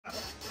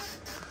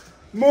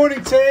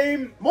Morning,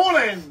 team.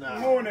 Morning.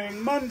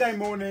 Morning. Monday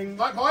morning.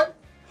 Hype.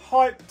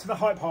 Hype to the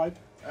hype.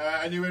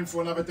 And you're in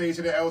for another D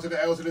to the L to the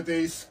L to the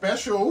D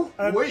special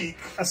week.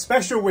 A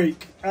special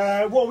week.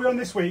 What are we on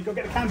this week? I'll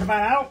get the campervan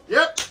out.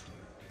 Yep.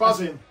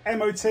 Buzzing.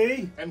 MOT.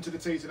 M to the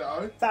T to the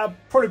O. That'll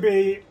probably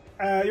be,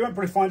 you won't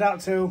probably find out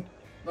till...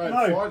 No,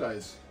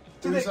 Fridays.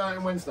 Do this out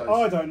on Wednesdays.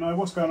 Oh, I don't know.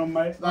 What's going on,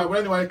 mate? No, well,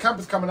 anyway, the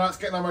camper's coming out. It's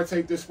getting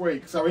MOT'd this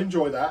week, so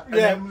enjoy that.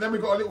 And then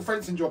we've got a little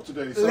fencing job to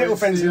do. So little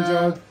fencing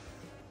job.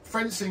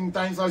 Fencing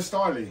Daines-Lowe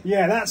style.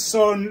 Yeah,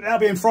 that'll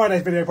be in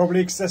Friday's video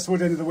probably, because that's towards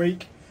the end of the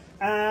week.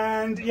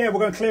 And yeah, we're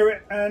going to clear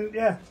it. And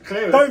yeah,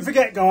 don't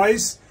forget,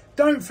 guys,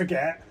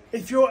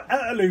 if you're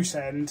at a loose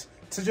end,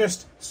 to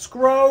just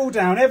scroll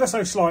down ever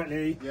so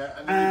slightly. Yeah,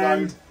 and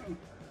then you go.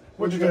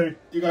 What do you do?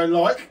 You go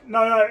like.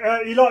 No,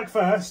 you like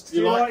first.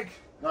 You like.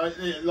 No,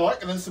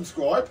 like and then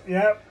subscribe.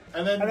 Yeah.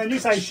 And then you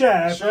say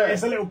share. But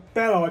it's a little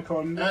bell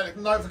icon.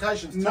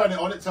 Notifications. Turn it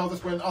on. It tells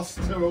us when us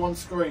two are on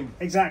screen.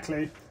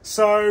 Exactly.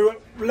 So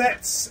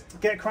let's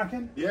get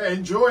cracking. Yeah,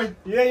 enjoy.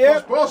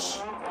 Yeah. Bosh.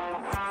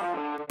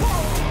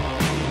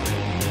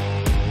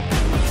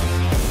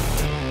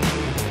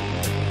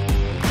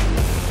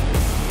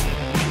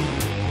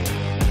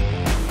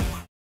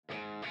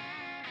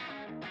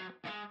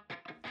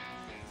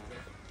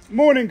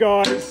 Morning,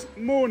 guys.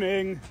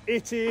 Morning.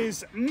 It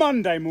is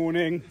Monday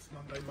morning. It's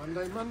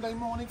Monday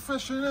morning,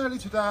 fresh and early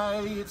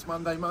today. It's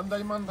Monday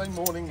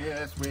morning.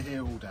 Yes, we're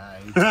here all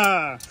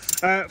day.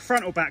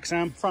 Front or back,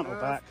 Sam? Front or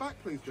back? Back,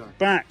 please, Joe.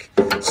 Back.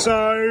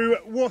 So,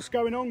 what's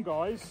going on,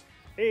 guys?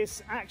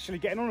 It's actually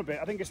getting on a bit.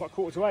 I think it's like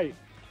 7:45.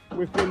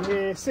 We've been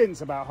here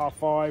since about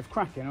 5:30,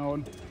 cracking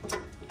on.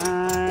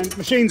 And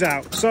machine's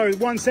out. So,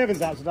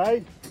 17's out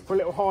today for a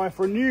little hire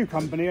for a new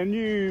company, a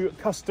new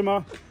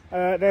customer.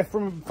 They're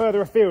from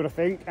further afield, I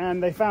think,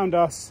 and they found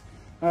us.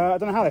 I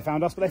don't know how they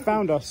found us, but they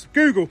found us.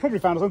 Google, probably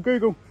found us on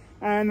Google.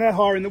 And they're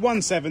hiring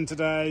the 17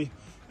 today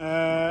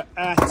at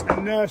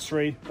a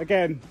nursery.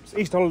 Again, it's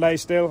Easter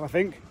holidays still, I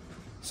think.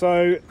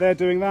 So they're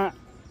doing that.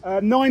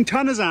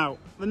 9-tonner's out.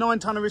 The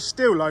 9-tonner is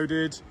still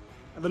loaded.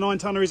 The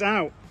 9-tonner is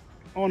out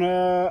on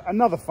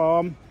another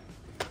farm.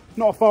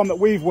 Not a farm that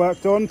we've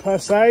worked on, per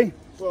se.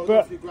 Well,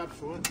 but a few grabs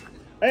for it.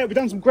 Yeah, we've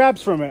done some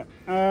grabs from it.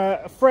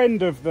 A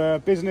friend of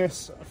the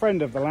business, a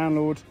friend of the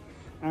landlord,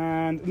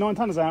 and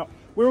 9-tonner's out.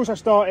 We're also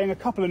starting a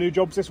couple of new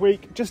jobs this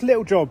week, just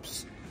little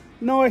jobs.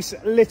 Nice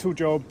little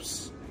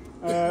jobs.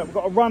 We've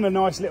got to run a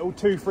nice little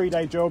 2-3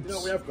 day jobs. You know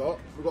what we have got?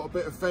 We've got a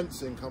bit of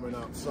fencing coming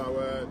up.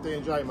 So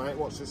D&J, mate,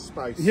 watch this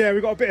space. Yeah,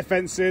 we've got a bit of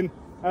fencing.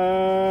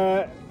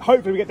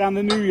 Hopefully we get down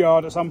the new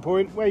yard at some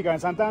point. Where are you going,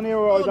 Sam? Down here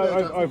or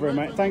over here,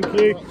 mate? Thank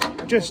you.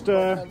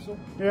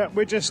 Yeah,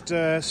 we're just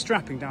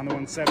strapping down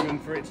the 17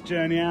 for its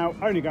journey out.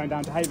 Only going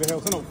down to Haverhill,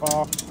 so not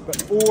far.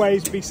 But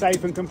always be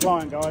safe and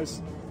compliant,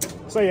 guys.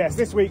 So yes,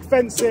 this week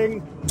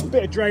fencing, a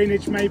bit of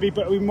drainage maybe,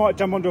 but we might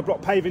jump onto a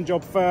block paving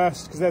job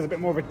first because there's a bit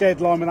more of a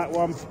deadline with that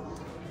one.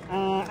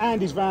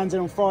 Andy's van's in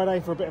on Friday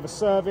for a bit of a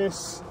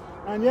service.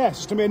 And yeah, it's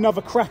just going to be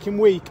another cracking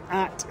week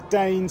at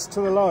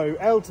Daines-Lowe.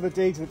 L to the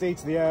D to the D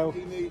to the L.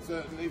 He needs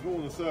all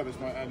the service,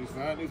 mate, Andy's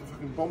van. He needs a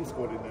fucking bomb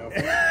squad in there, I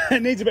think.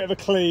 It needs a bit of a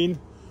clean.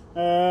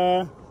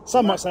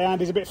 Some might say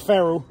Andy's a bit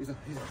feral. He's a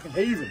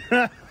heathen.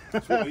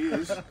 That's what he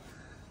is.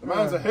 The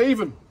man's a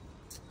heathen.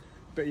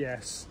 But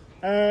yes.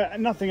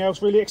 Nothing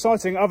else really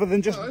exciting other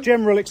than just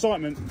general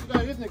excitement.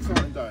 Today is an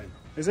exciting day.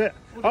 Is it?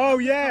 Oh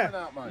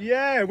yeah,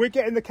 yeah, we're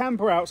getting the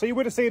camper out. So you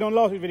would have seen on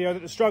last week's video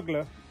that the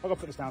Struggler, I've got to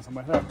put this down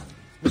somewhere. There.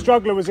 The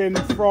Struggler was in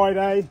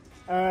Friday,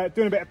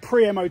 doing a bit of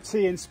pre-MOT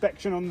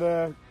inspection on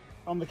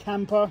the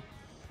camper,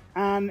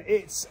 and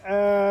it's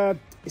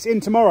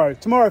in tomorrow.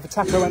 Tomorrow for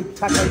tacho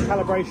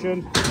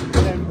calibration, and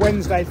then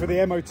Wednesday for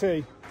the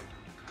MOT.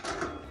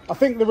 I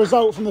think the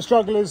result from the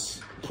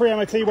Struggler's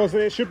pre-MOT was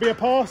that it should be a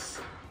pass.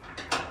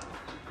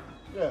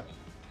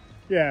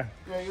 Yeah.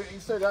 He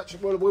said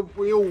actually. Well,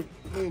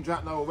 me and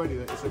Jack know already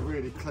that it's a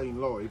really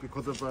clean lorry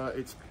because of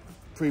its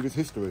previous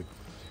history.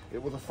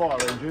 It was a fire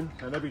engine,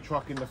 and every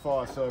truck in the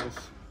fire service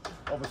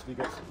obviously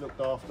gets looked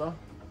after.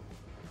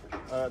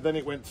 Then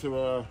it went to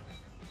a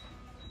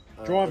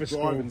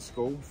driving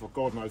school for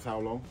God knows how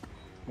long.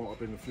 Might have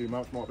been a few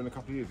months, might have been a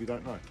couple of years, you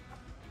don't know.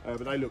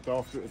 But they looked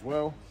after it as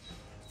well.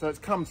 So it's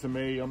come to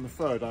me, I'm the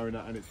third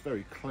owner, and it's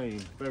very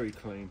clean, very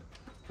clean.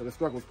 So the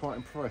Struggler's quite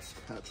impressed,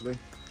 actually.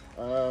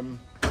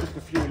 Just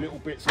a few little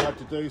bits I had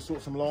to do,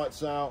 sort some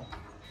lights out.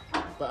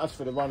 But as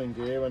for the running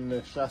gear and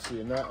the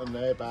chassis and that, and the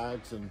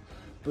airbags and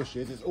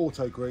bushes, it's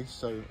auto grease,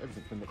 so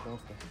everything's been looked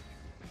after.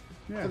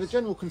 Yes. So the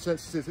general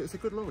consensus is it's a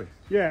good lorry.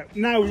 Yeah,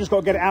 now we've just got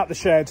to get it out the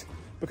shed,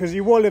 because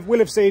you will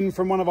have seen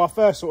from one of our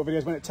first sort of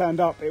videos when it turned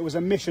up, it was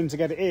a mission to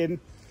get it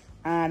in,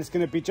 and it's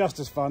going to be just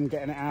as fun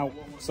getting it out.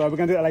 So we're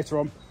going to do that later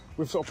on.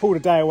 We've sort of pulled a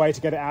day away to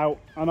get it out.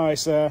 I know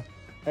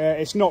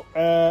it's not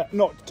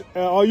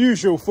our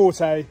usual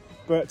forte,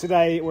 but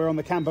today we're on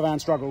the campervan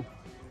struggle.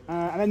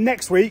 And then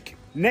next week,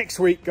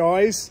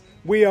 guys,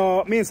 me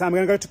and Sam are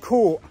going to go to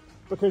court,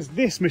 because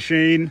this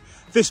machine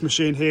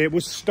here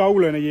was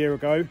stolen a year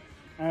ago.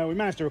 We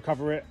managed to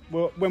recover it.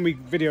 Well, when we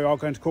video our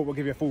going to court, we'll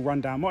give you a full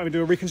rundown. Might even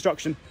do a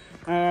reconstruction.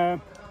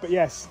 But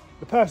yes,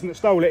 the person that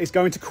stole it is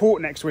going to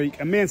court next week,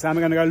 and me and Sam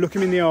are going to go look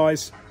him in the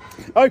eyes.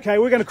 Okay,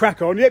 we're going to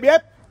crack on. Yep,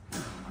 yep.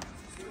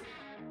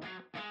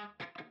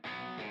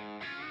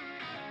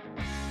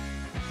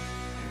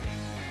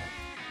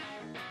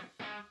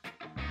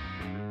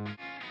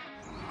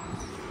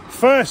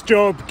 First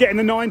job, getting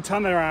the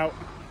 9-tonner out.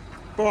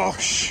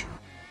 Bosh.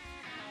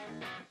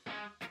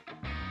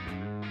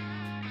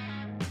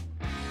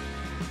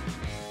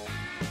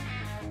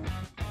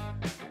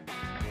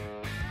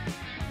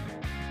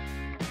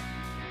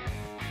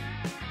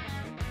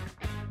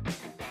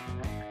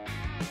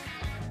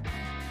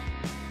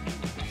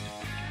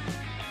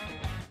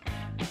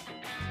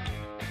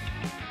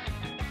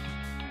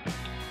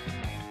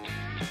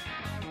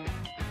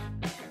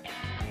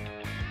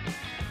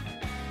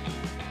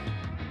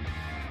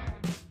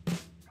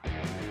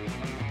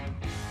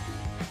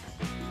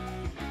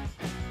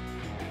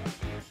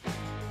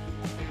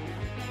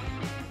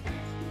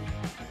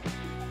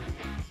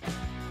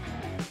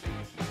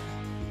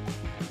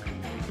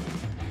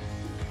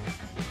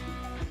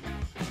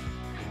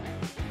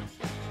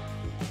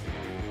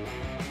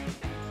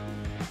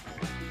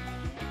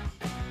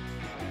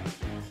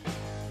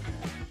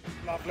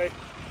 Lovely.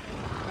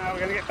 Now we're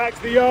going to get back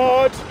to the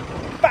yard.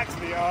 Back to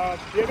the yard.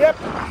 Yep, yep.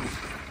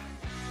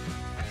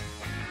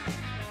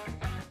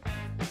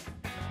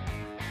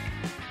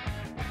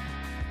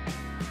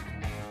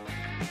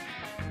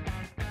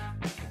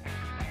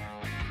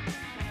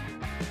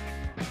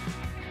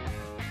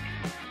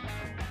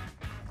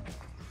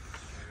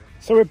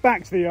 So we're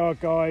back to the yard,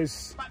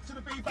 guys. Back to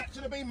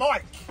the B,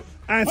 Mike.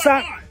 And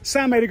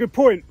Sam made a good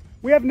point.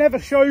 We have never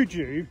showed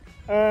you.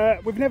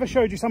 We've never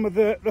showed you some of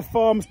the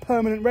farm's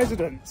permanent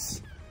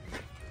residents.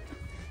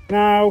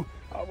 Now,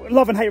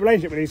 love and hate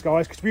relationship with these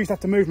guys because we used to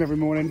have to move them every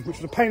morning, which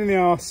was a pain in the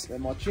arse. They're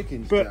my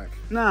chickens, but Jack.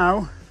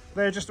 Now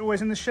they're just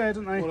always in the shed,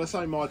 aren't they? Well, I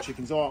say my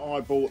chickens.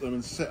 I bought them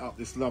and set up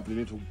this lovely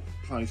little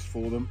place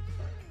for them.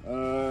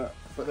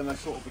 But then they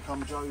sort of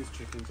become Joe's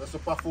chickens. That's a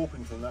Buff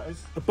Orpington, that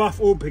is. A Buff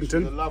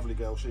Orpington. She's a lovely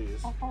girl, she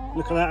is.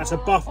 Look at that, that's a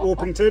Buff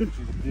Orpington.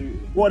 She's a beauty.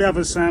 What are the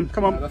others, Sam?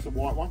 Come on. That's a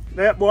white one.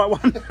 Yep, white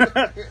one.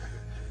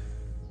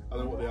 I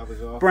don't know what the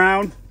others are.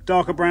 Brown,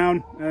 darker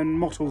brown, and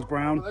Mottle's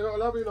brown. But they've got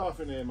a lovely life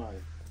in here, mate.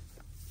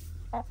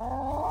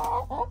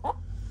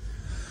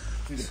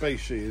 She's a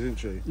beast, she is, isn't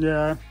she?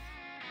 Yeah.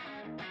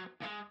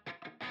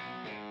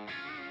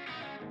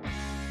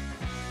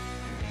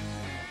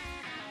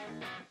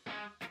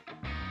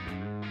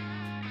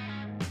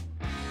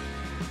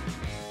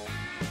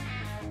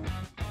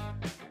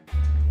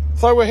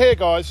 So we're here,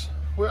 guys.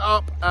 We're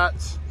up at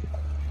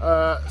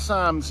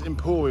Sam's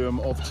Emporium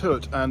of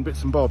Toot and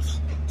bits and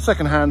bobs.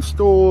 Second-hand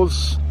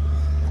stores,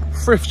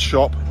 thrift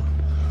shop.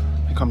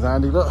 It comes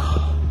handy, look.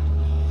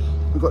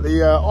 We've got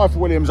the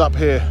Eiffel Williams up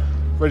here,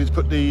 ready to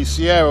put the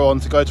Sierra on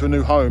to go to a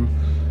new home.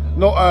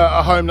 Not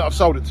a home that I've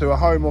sold it to, a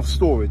home of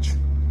storage.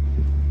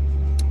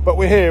 But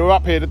we're here, we're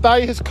up here. The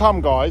day has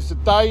come, guys. The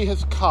day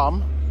has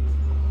come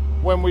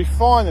when we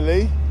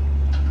finally,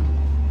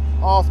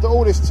 after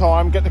all this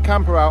time, get the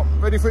camper out,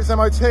 ready for its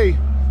MOT.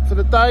 So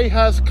the day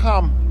has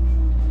come.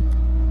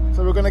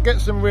 So we're going to get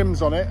some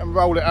rims on it and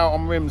roll it out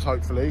on rims,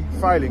 hopefully.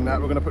 Failing that,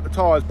 we're going to put the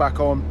tyres back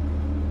on,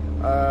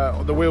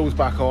 the wheels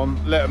back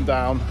on, let them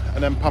down,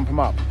 and then pump them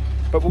up.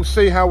 But we'll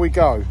see how we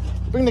go.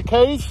 Bring the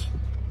keys.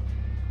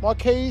 My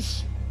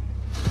keys.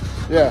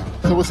 Yeah,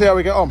 so we'll see how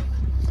we get on.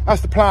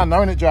 That's the plan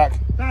though, isn't it, Jack?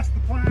 That's the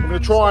plan. We're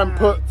going to try and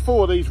put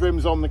 4 of these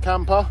rims on the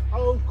camper.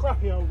 Old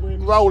crappy old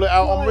rims. Roll it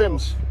out on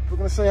rims. We're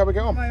going to see how we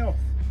get on. Off.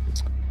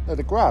 They're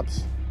the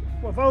grabs.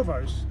 What,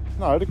 Volvos?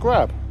 No, the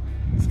grab.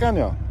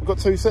 Scania. We got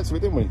 2 sets of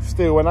it, didn't we?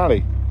 Steel and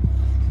alley.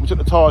 We took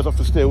the tyres off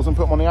the steels and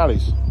put them on the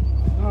alleys.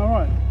 All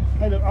right.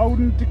 They look old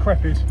and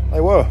decrepit.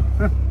 They were.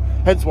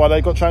 Hence why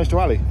they got changed to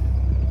alley.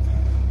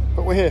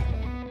 But we're here.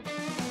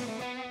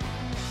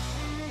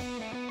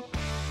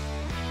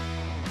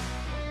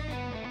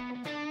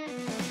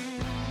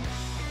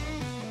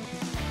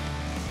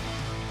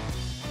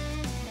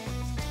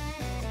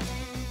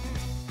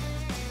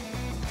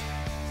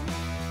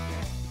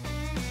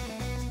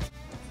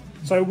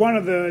 So one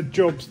of the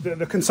jobs that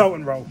the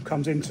consultant role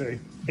comes into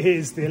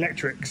is the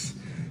electrics.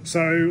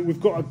 So we've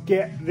got to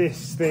get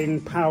this thing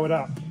powered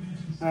up.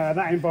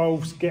 That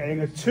involves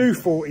getting a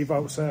 240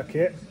 volt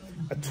circuit,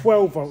 a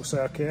 12 volt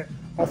circuit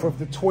off of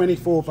the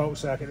 24 volt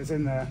circuit that's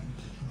in there.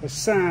 So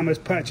Sam has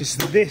purchased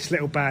this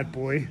little bad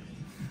boy.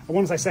 I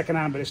want to say second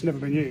hand, but it's never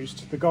been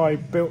used. The guy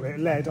built it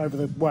LED over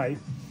the way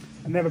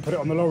and never put it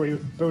on the lorry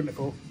building it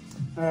for.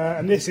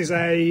 And this is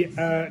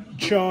a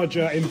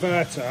charger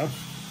inverter.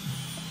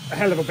 A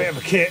hell of a bit of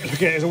a kit. Look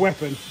at it as a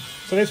weapon.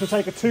 So this will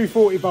take a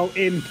 240 volt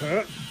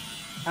input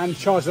and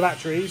charge the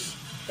batteries.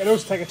 It'll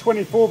also take a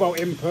 24 volt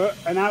input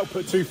and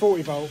output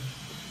 240 volt.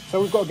 So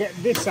we've got to get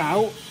this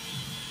out,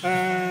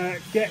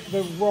 get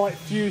the right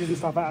fuses and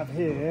stuff out of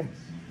here,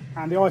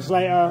 and the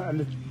isolator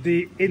and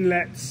the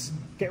inlets,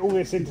 get all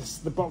this into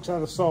the box on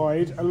the other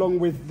side, along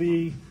with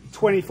the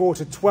 24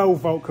 to 12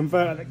 volt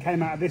converter that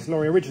came out of this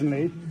lorry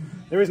originally,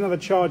 There is another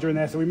charger in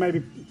there, so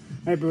maybe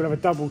we'll have a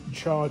double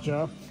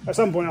charger. At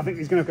some point I think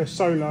he's going to go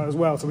solar as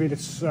well, so we need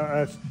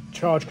a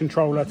charge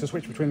controller to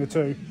switch between the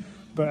two.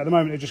 But at the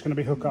moment it's just going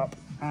to be hook up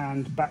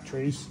and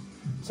batteries.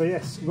 So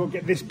yes, we've got to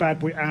get this bad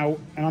boy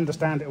out and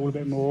understand it all a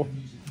bit more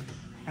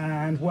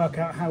and work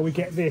out how we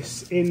get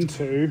this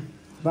into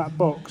that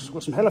box. We've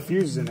got some hella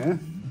fuses in here.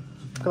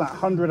 Look at that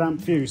 100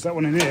 amp fuse. That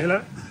one in here,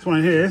 look. This one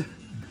in here,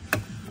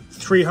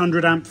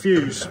 300 amp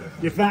fuse.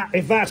 If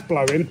that's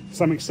blowing,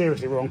 something's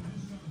seriously wrong.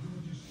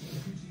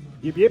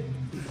 Yep, yep.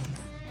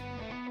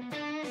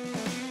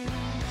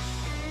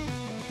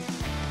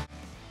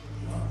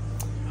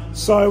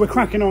 So we're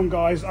cracking on,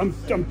 guys. I'm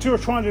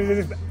trying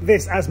to do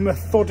this as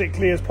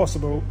methodically as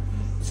possible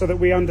so that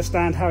we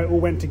understand how it all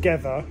went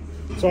together.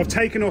 So I've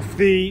taken off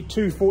the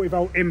 240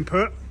 volt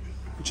input,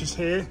 which is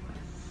here.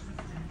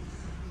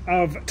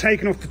 I've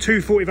taken off the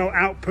 240 volt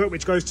output,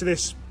 which goes to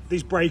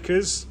these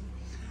breakers.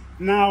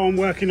 Now I'm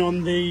working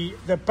on the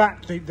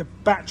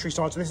battery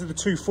side. So this is the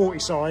 240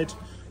 side.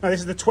 No,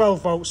 this is the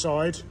 12 volt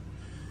side.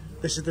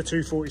 This is the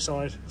 240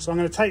 side. So I'm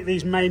going to take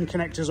these main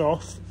connectors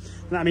off.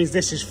 And that means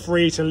this is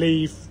free to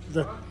leave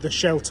the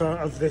shelter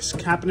of this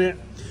cabinet.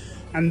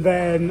 And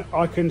then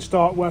I can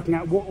start working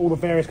out what all the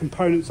various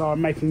components are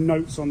and making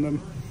notes on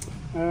them.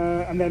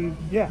 And then,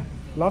 yeah,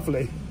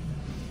 lovely.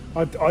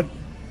 I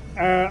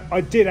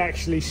did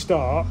actually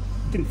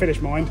didn't finish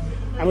mine,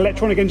 an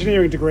electronic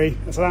engineering degree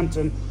at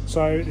Southampton.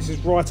 So this is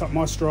right up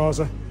my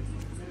strata.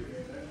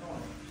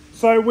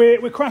 So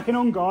we're cracking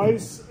on,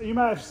 guys. You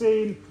may have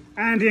seen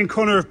Andy and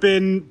Connor have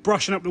been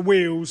brushing up the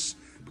wheels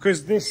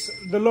because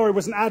the lorry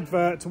was an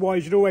advert to why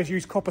you should always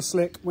use copper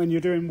slick when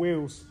you're doing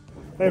wheels.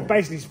 They're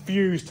basically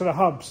fused to the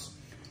hubs,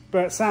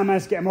 but Sam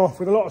managed to get them off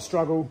with a lot of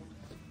struggle.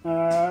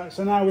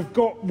 So now we've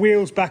got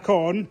wheels back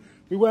on.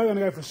 We were going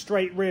to go for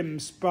straight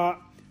rims, but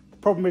the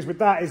problem is with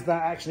that is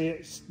that actually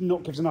it's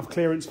not gives enough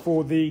clearance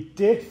for the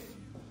diff,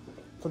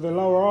 for the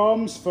lower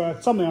arms, for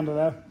something under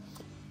there.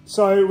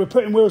 So we're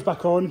putting wheels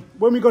back on.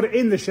 When we got it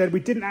in the shed,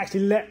 we didn't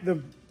actually let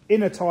the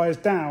inner tyres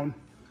down.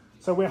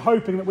 So we're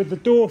hoping that with the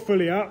door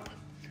fully up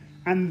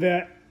and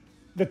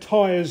the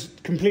tyres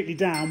completely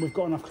down, we've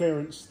got enough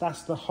clearance.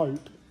 That's the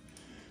hope.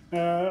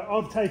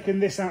 I've taken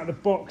this out of the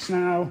box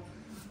now.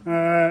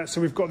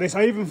 So we've got this.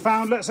 I even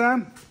found, look,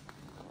 Sam.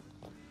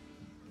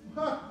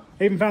 I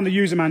even found the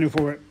user manual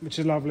for it, which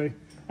is lovely.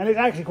 And it's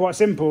actually quite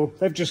simple.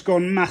 They've just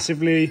gone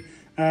massively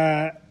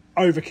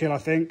overkill, I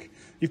think.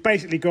 You've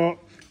basically got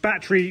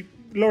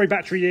lorry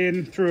battery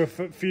in through a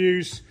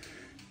fuse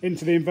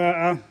into the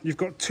inverter. You've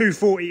got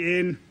 240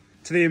 in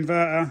to the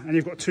inverter, and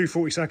you've got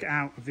 240 circuit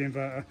out of the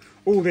inverter.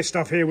 All this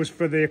stuff here was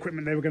for the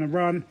equipment they were going to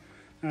run.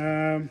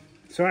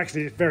 So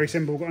actually it's very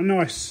simple. Got a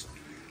nice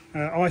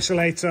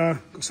isolator,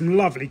 got some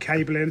lovely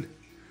cabling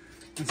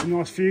and some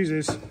nice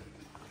fuses. And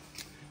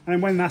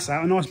then when that's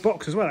out, a nice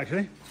box as well,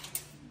 actually.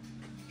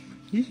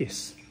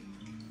 Yes.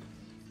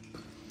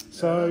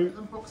 So,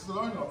 them boxes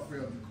alone like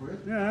 300 quid.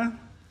 Yeah.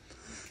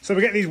 So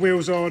we get these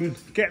wheels on,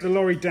 get the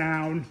lorry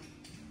down,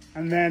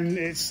 and then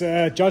it's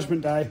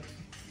Judgment Day.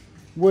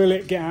 Will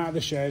it get out of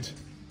the shed?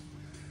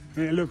 I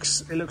mean, it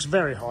looks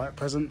very high at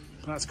present.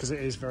 That's because it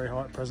is very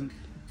high at present.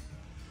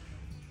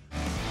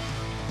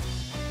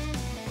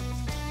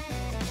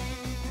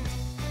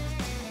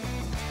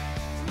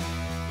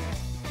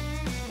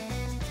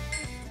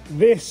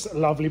 This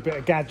lovely bit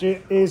of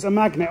gadget is a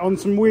magnet on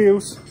some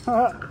wheels.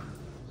 Look,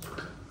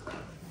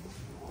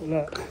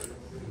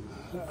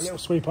 a little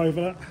sweep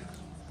over that.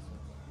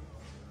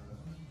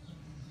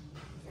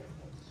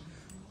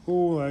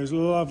 All those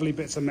lovely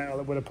bits of metal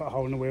that would have put a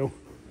hole in the wheel.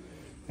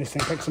 This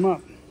thing picks them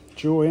up.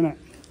 Joy, innit?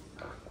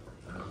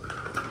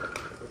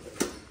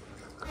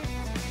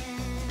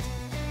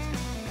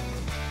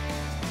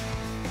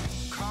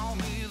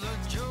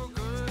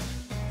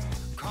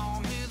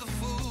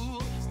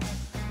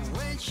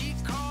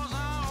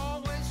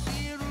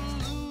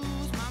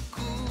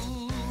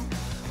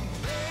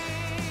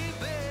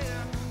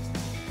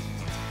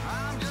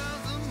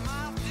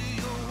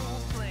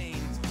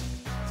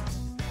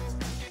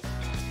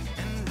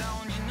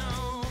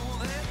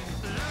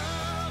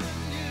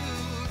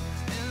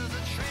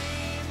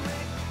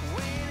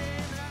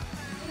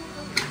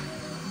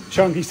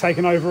 Chunky's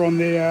taken over on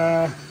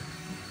the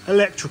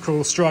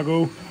electrical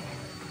struggle.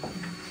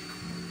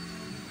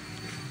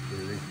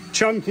 Really?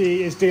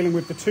 Chunky is dealing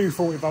with the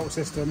 240 volt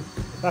system.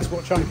 That's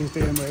what Chunky's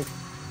dealing with.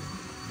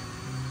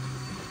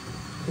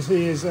 Because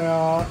he is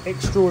our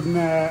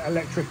extraordinaire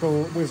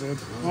electrical wizard,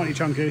 aren't you,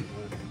 Chunky?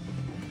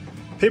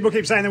 People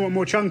keep saying they want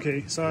more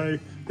Chunky, so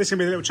this is going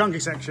to be the little Chunky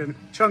section.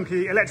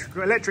 Chunky,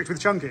 electrics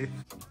with Chunky.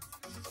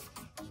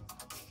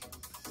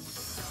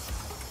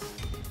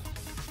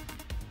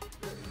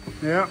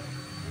 Yeah.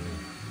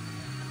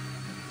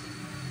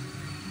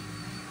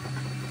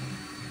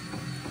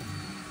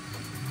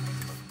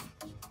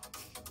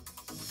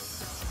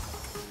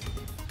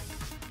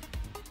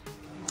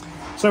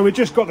 So we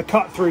just got the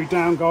cut through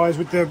down, guys,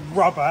 with the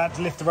rubber. I had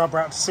to lift the rubber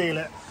out to seal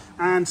it.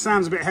 And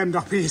Sam's a bit hemmed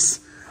up.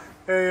 He's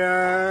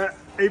a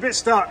bit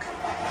stuck.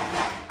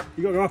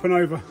 You've got to go up and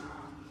over.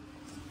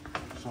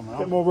 somehow. A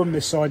bit more room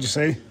this side, you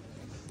see.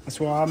 That's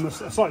why I'm a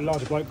slightly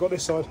larger bloke, got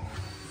this side.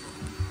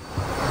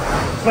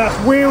 So that's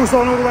wheels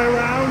on all the way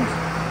around,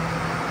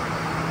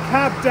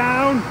 cab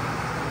down,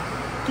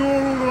 door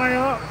all the way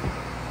up.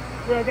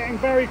 We are getting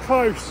very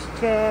close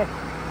to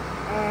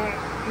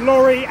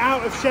lorry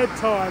out of shed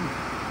time.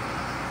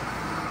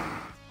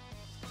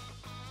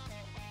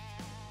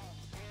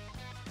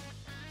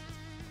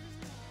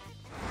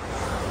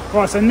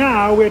 Right, so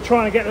now we're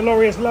trying to get the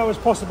lorry as low as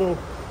possible,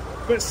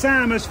 but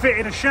Sam has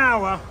fitted a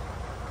shower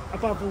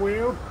above the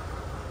wheel,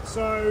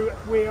 so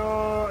we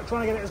are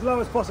trying to get it as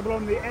low as possible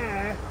on the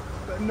air,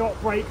 but not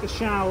break the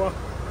shower.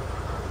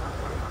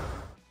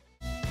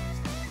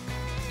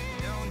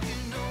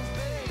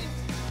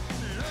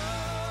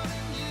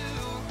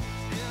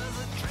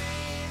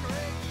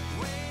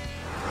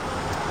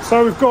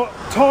 So we've got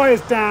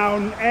tyres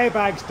down,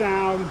 airbags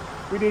down,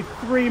 we need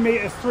 3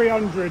 meters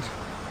 300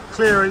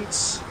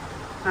 clearance,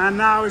 and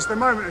now is the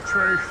moment of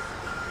truth.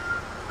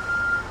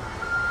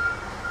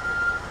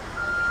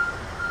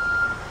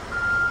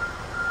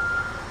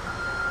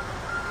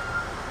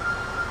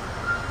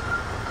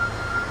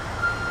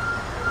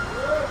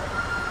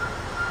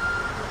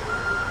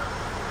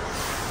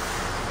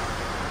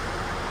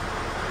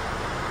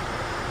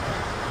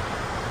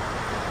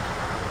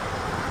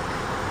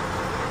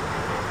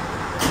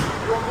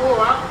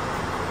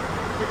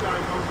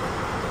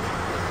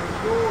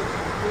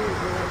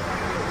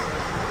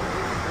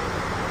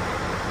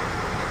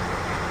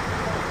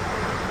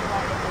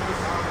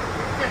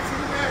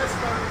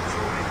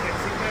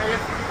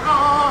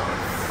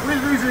 We're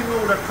losing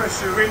all the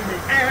pressure in the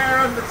air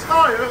and the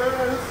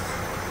tyres.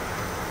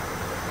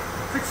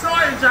 It's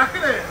exciting, Jack,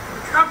 isn't it?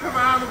 The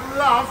campervan of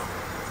love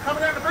is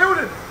coming out of the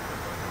building.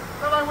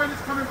 Don't know when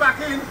it's coming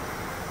back in.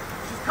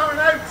 She's coming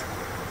out.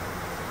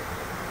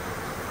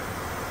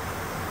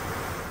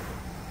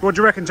 What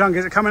do you reckon, Chunk?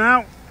 Is it coming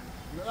out?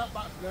 You got that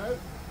back now. Get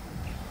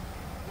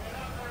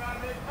out there,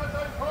 Andy.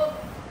 Don't come.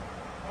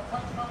 I'll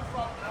touch him on the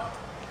front now.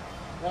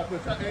 Yeah,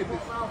 but that head is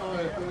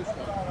higher for this one.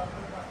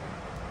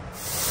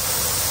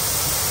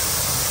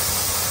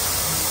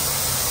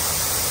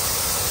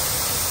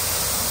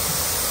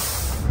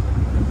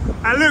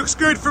 That looks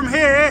good from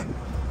here.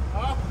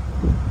 Huh?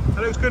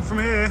 That looks good from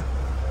here.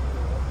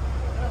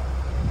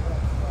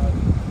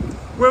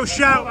 We'll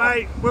shout,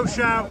 mate. We'll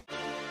shout.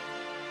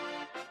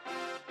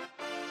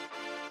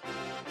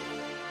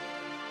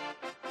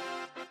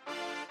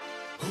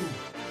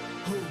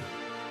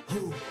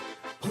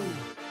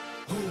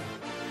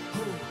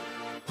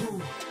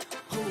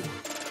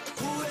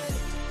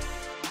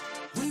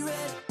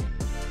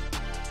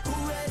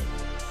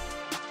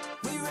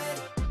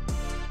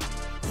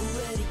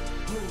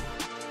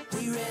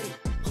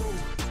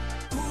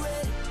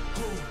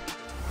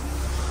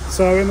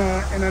 So in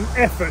an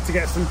effort to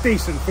get some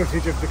decent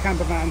footage of the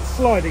campervan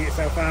sliding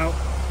itself out,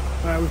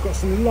 we've got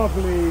some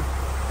lovely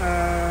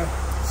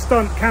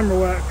stunt camera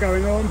work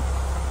going on.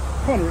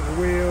 Connor at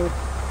the wheel,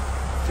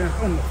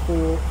 Jeff on the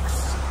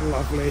forks,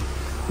 lovely.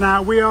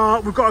 Now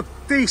we've got a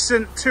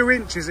decent 2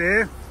 inches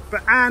here,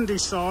 but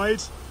Andy's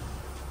side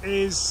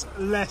is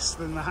less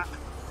than that.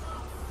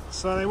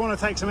 So they want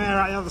to take some air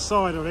out the other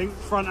side, I think,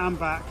 front and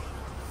back.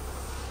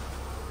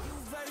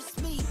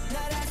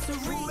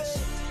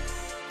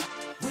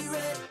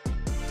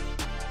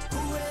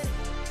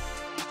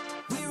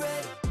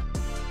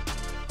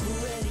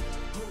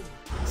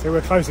 So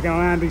we're close again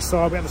on Andy's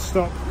side. We had to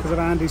stop because of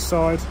Andy's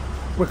side.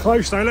 We're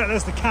close though, look,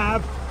 there's the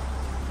cab.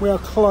 We are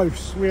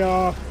close. We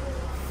are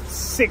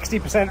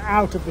 60%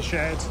 out of the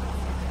shed.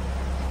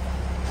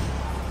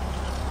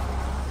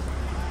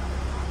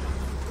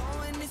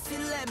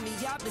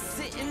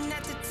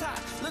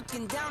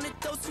 Looking down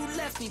at those who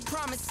left me,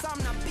 promise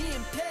I'm not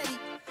being petty.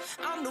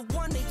 I'm the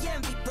one they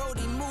envy,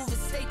 Brody, moving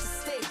state to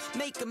state.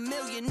 Make $1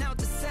 million out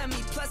the semi,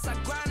 plus I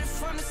grinded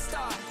from the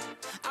start.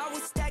 I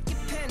was stacking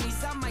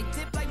pennies, I might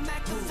dip like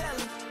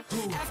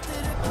Machiavelli. After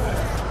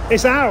the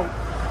It's out.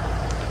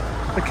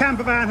 The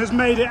campervan has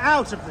made it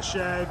out of the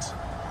shed.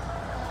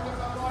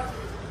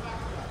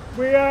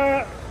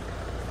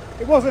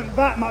 It wasn't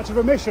that much of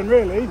a mission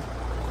really.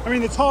 I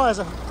mean, the tyres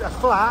are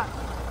flat,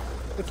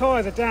 the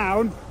tyres are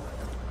down,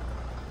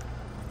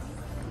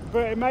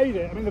 but it made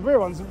it. I mean, the rear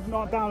ones are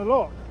not down a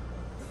lot.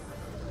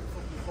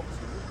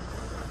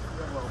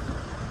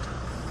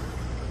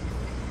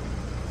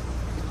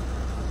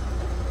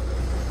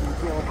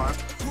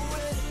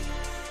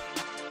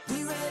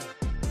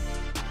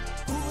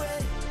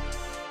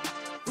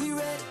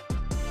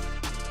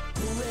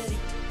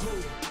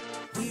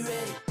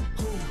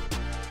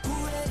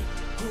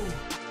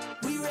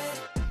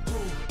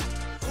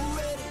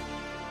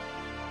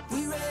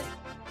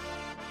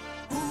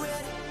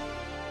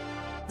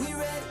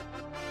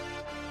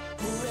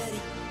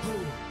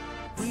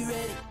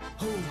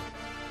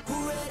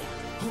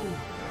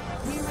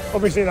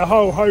 Obviously the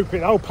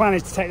whole plan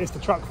is to take this to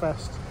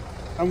Truckfest,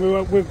 and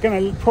we're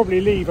going to probably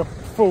leave a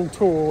full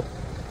tour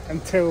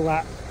until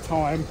that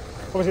time.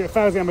 Obviously if it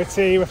fails the MOT,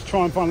 we have to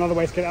try and find another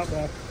way to get up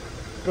there,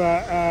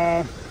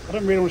 but I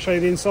don't really want to show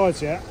you the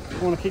insides yet.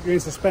 I want to keep you in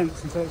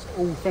suspense until it's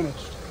all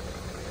finished.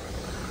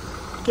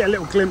 Get a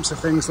little glimpse of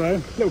things though,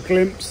 little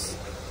glimpse.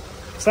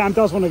 Sam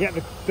does want to get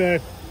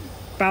the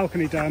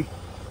balcony done,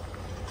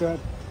 the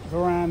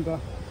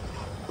veranda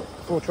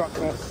for truck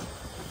fest.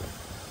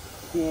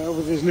 Yeah,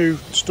 with his new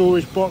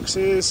storage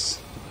boxes,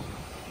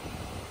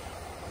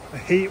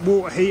 a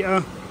water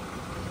heater.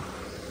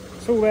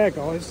 It's all there,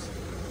 guys.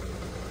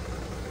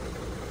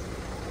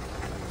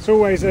 It's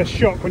always a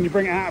shock when you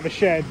bring it out of a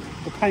shed,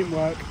 the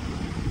paintwork.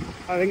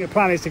 I think the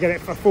plan is to get it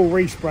for a full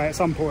respray at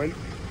some point.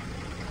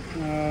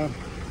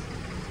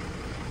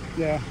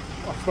 Yeah,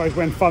 I suppose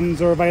when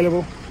funds are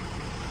available.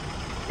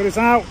 But it's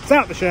out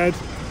the shed.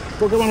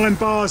 We'll get one of them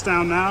bars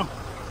down now.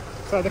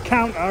 So the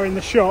counter in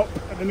the shop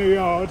at the new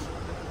yard is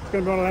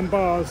going to be one of them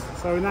bars.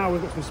 So now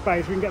we've got some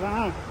space, we can get that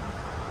out.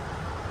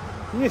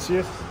 Yes.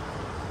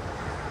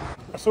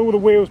 That's all the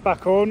wheels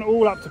back on,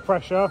 all up to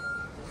pressure.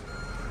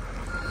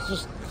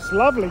 It's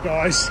lovely,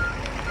 guys.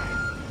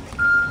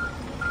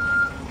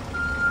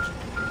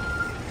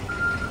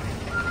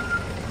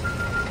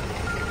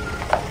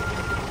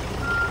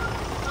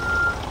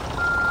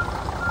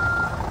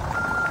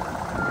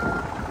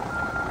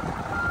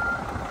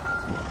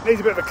 Needs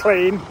a bit of a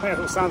clean. I think that's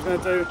what Sam's going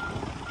to do.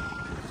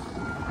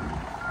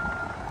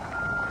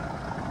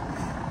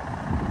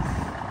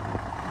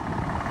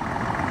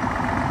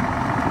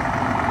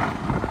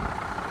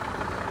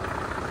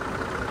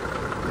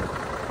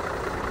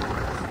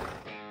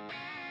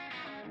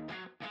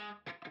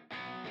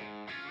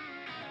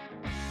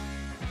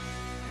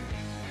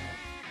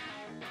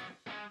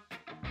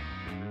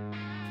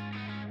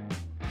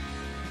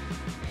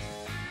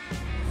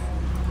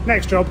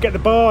 Next job, get the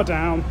bar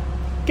down.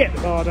 Get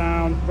the bar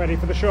down, ready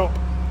for the shop.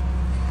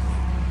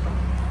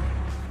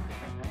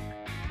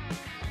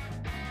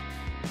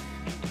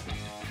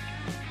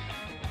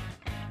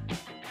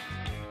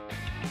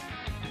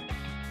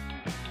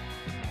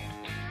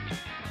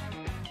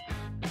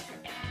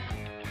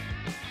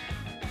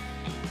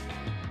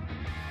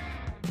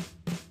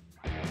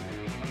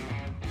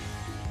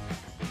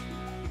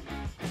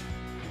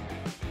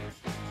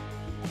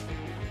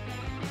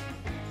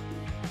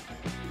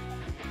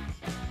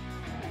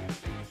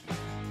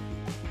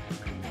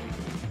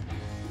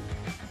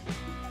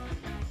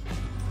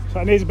 So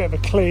it needs a bit of a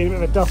clean, a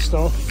bit of a dust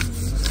off.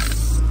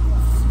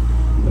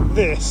 But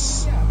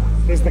this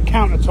is the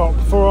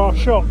countertop for our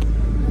shop.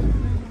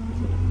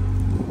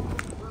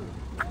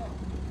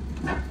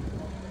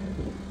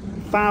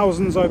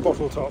 Thousands of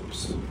bottle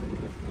tops.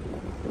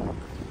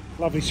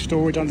 Lovely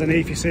storage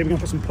underneath, you see, we're going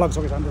to put some plug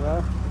sockets under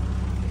there.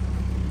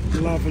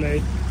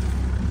 Lovely.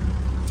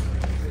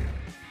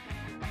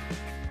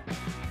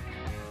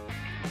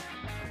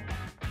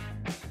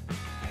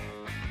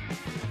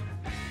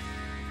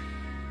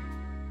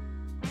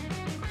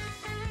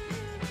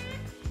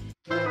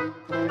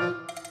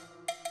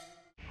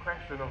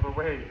 Of the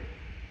week.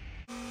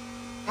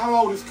 How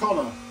old is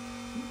Connor?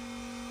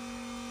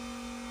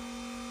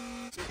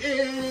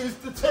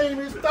 The team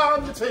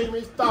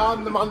is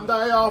done, the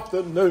Monday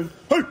afternoon.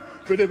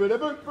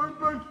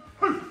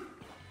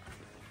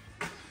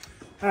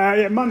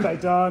 Yeah, Monday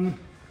done.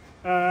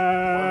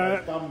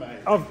 I've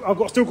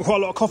still got quite a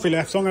lot of coffee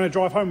left, so I'm going to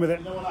drive home with it.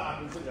 You know what that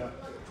happens, don't you?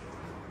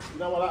 You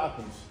know what that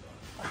happens?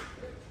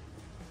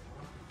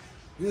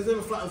 He doesn't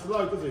ever flattens the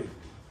load, does he?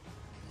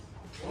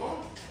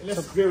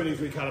 Unless the gear needs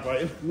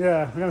recalibrating.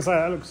 Yeah, I'm going to say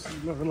that looks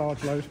like a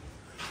large load.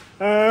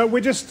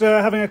 We're just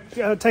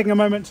taking a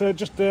moment to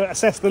just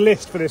assess the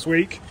list for this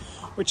week,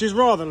 which is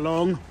rather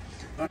long,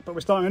 but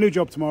we're starting a new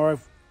job tomorrow.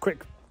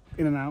 Quick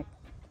in and out.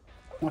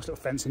 Nice little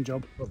fencing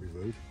job. That'd be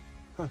rude.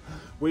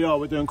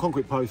 We're doing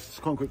concrete posts,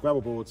 concrete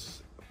gravel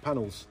boards,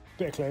 panels.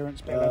 Bit of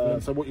clearance, bit of leveling.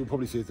 So what you'll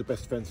probably see is the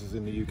best fences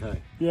in the UK.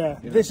 Yeah,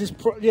 this is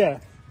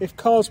if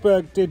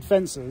Carlsberg did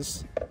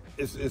fences,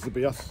 it'd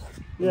be us.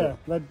 Yeah,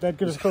 they'd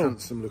give us a call.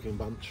 Handsome looking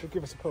bunch. They'd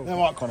give us a call. They're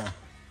right, Connor.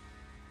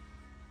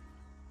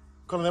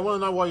 Connor, they want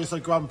to know why you're so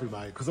grumpy,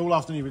 mate. Because all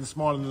afternoon you've been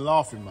smiling and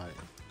laughing, mate.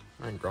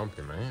 I ain't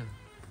grumpy, man.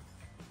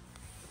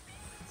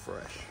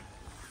 Fresh.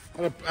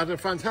 Had a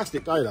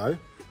fantastic day, though.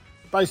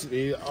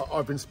 Basically,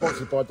 I've been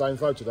sponsored by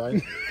Daines-Lowe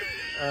today.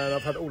 And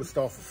I've had all the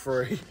staff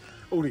for free.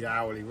 All the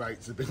hourly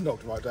rates have been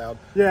knocked right down.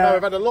 Yeah. No,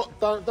 we've had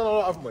done a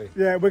lot, haven't we?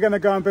 Yeah, we're going to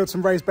go and build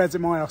some raised beds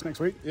at my house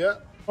next week. Yeah.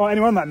 All right,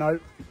 anyway, on that note,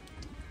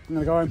 I'm going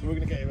to go home. So we're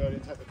going to get here early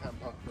and take the camp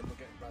up, and then we'll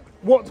get back.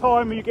 What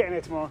time are you getting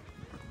here tomorrow?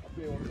 I'll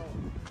be here on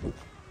time.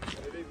 I'll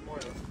leave my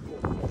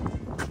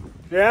house.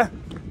 Yeah?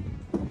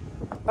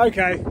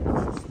 Okay.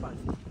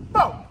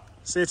 Boom!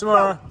 See you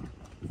tomorrow.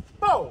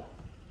 Boom!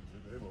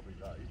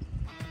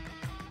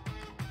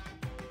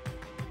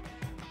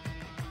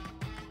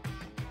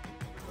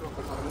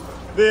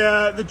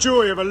 The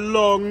joy of a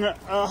long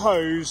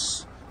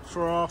hose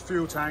for our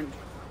fuel tank.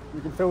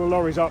 We can fill the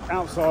lorries up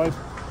outside.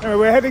 Anyway,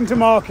 we're heading to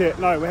market.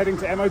 No, we're heading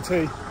to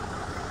MOT.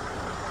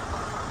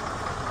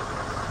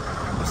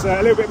 It's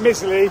a little bit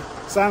mistily.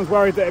 Sam's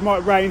worried that it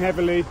might rain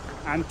heavily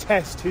and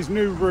test his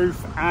new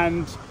roof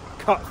and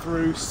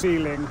cut-through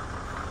ceiling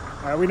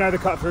We know the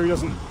cut through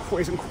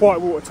isn't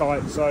quite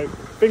watertight, so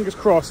fingers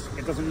crossed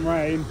it doesn't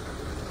rain.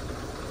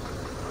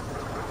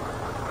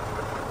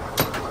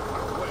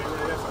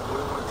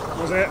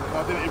 Was it?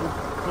 I didn't even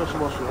pressure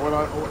wash it.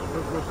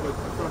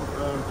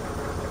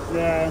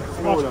 Yeah,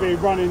 it must be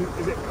running. I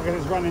guess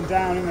it's running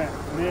down, isn't it?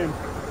 And in.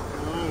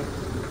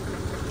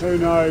 Who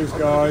knows,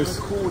 guys?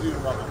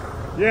 Accordion rubber.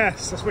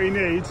 Yes, that's what you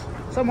need.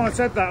 Someone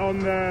said that on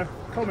the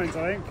comments,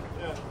 I think.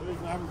 Yeah, the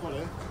reason I haven't got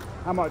it.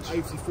 How much?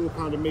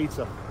 £84 a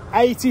metre.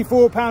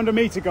 £84 a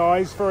metre,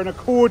 guys, for an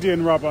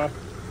accordion rubber.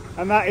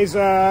 And that is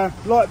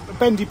like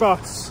bendy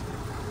butts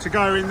to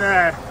go in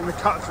there in the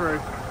cut through,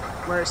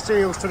 where it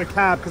seals to the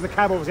cab, because the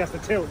cab obviously has to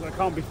tilt, so it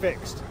can't be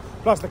fixed.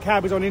 Plus the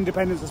cab is on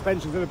independent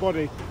suspension to the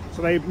body,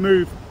 so they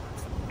move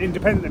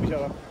independent of each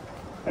other.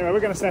 Anyway, we're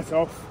going to set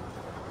off.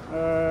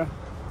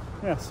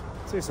 Yes,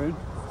 see you soon.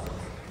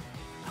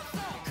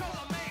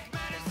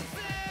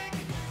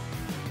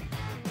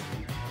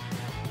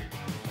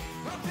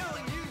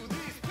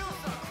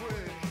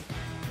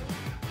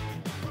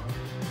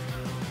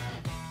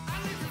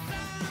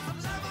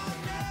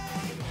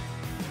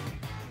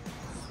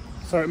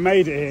 So it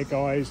made it here,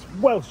 guys.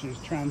 Welsh's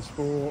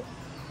Transport.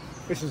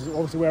 This is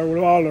obviously where all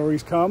of our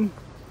lorries come,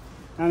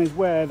 and is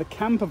where the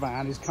camper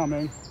van is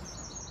coming.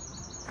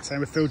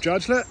 Same with Phil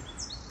Judgelet.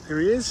 Here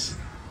he is.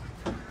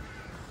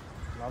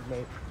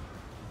 Lovely.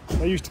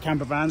 They're used to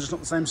camper vans, just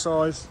not the same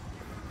size.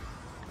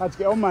 How'd you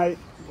get on, mate?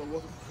 Well,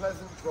 what a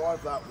pleasant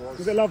drive that was.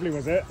 Was it lovely,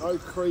 was it? No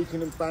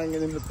creaking and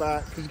banging in the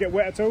back. Did you get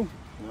wet at all?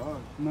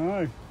 No.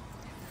 No.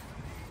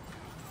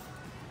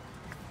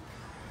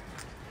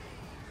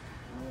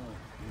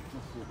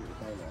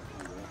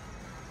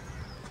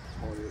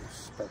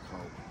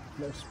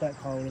 Little speck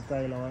hole of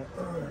daylight.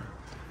 Oh,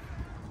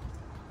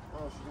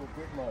 she's all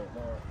good, mate.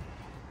 No.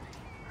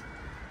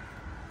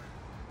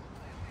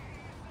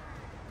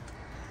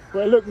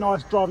 Well, it looked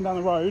nice driving down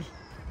the road.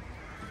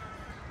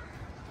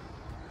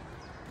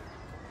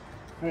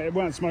 And it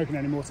weren't smoking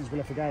anymore since we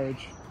left the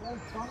garage. No,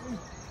 something.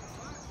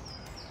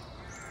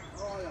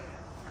 Oh, yeah.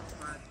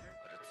 But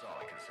it's all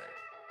I can say.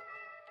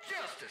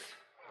 Justice!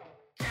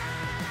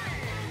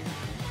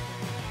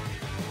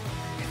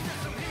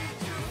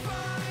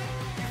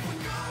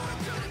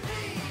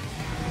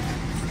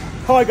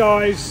 Hi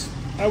guys,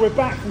 we're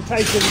back from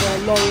taking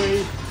the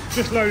lorry,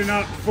 just loading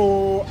up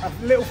for a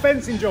little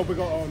fencing job we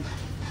got on.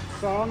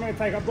 So I've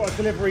got a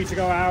delivery to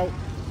go out.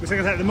 We're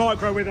going to take the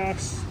micro with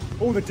us,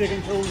 all the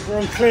digging tools. We're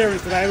on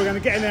clearance today. We're going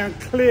to get in there and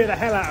clear the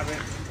hell out of it.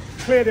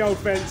 Clear the old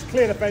fence,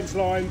 clear the fence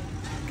line,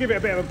 give it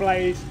a bit of a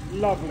blade.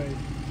 Lovely.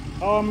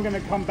 I'm going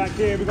to come back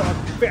here. We've got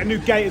a bit of new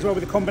gate as well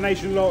with a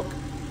combination lock.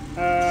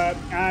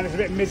 And it's a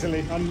bit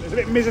miserly. It's a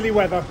bit miserly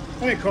weather.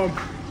 Isn't it, Con?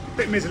 A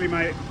bit miserly,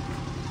 mate.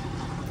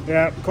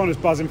 Yeah, Connor's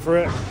buzzing for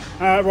it.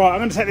 Right, I'm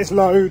going to take this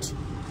load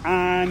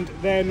and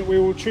then we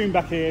will tune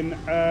back in,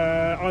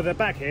 either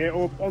back here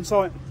or on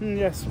site.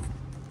 Yes.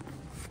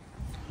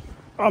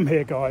 I'm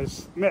here,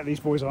 guys. Met these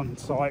boys on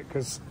site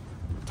because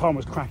time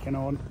was cracking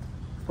on.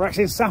 We're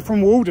actually in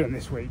Saffron Walden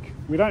this week.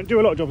 We don't do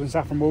a lot of jobs in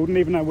Saffron Walden,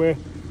 even though we're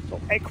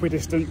sort of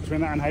equidistant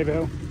between that and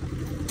Haverhill.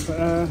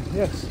 But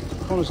yes,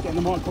 Connor's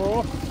getting the micro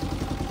off.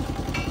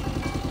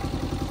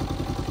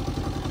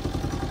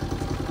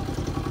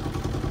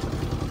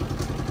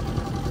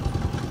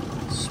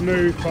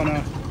 Smooth,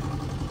 Connor.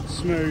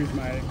 Smooth,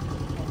 mate.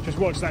 Just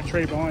watch that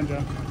tree behind you.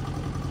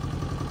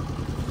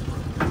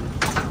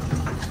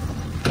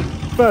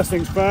 First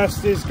things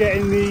first is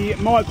getting the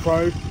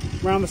micro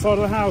around the side of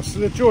the house. So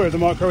the joy of the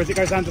micro is it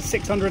goes down to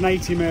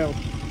 680mm.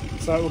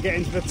 So it will get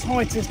into the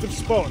tightest of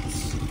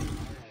spots.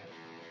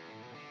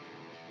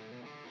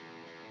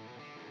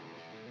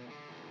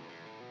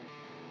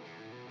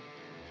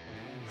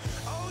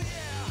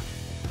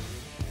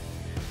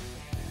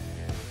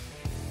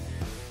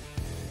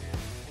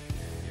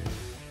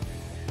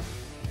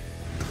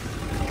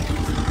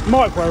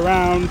 Micro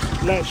round,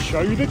 let's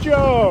show you the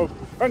job.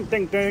 Ding,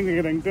 ding,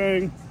 ding, ding,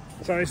 ding.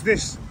 So it's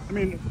this, I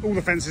mean, all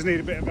the fences need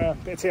a bit of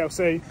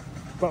TLC,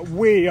 but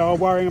we are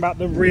worrying about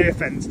the rear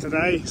fence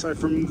today. So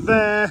from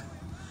there,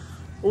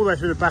 all the way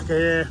through the back of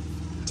here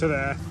to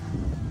there.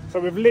 So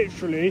we've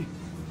literally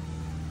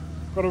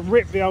got to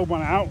rip the old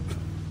one out.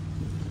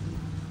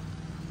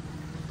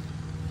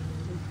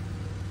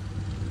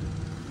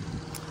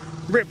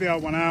 Rip the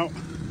old one out.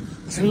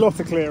 It's a lot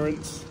of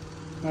clearance.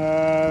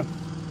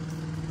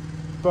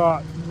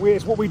 But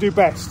it's what we do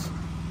best.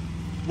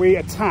 We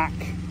attack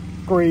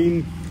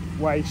green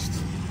waste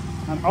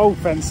and old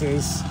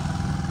fences,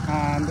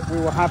 and we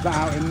will have that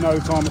out in no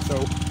time at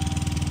all.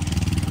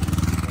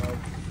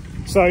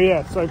 So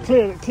yeah, so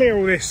clear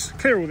all this,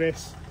 and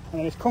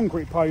then it's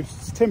concrete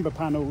posts, timber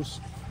panels,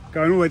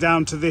 going all the way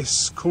down to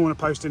this corner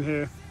post in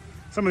here.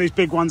 Some of these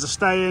big ones are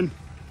staying,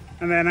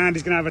 and then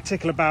Andy's going to have a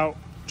tickle about,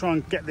 try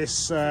and get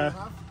this a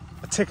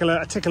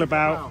tickle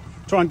about.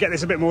 Try and get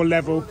this a bit more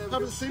level. I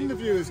haven't seen the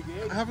viewers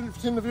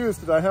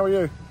today. How are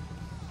you?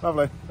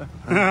 Lovely.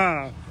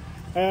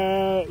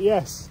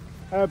 Yes.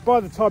 By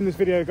the time this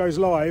video goes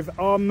live,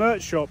 our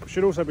merch shop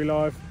should also be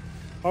live.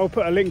 I'll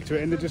put a link to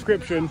it in the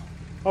description.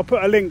 I'll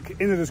put a link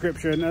in the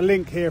description, a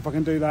link here if I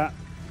can do that.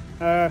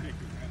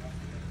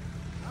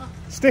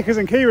 Stickers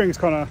and key rings,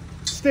 Connor.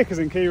 Stickers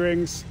and key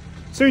rings.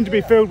 Soon to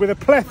be filled with a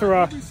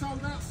plethora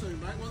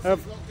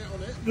of,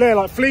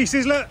 like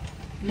fleeces, look.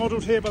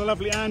 Modelled here by the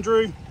lovely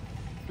Andrew.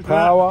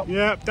 Power.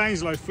 Yeah,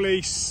 Daines-Lowe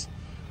fleece.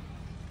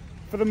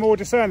 For the more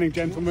discerning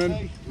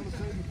gentlemen.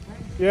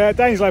 Yeah,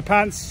 Daines-Lowe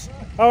pants.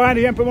 Oh, Andy,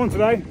 you haven't put them on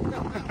today?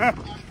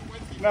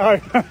 No.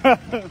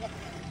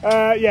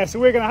 Yeah, so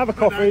we're going to have a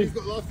coffee.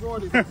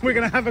 We're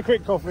going to have a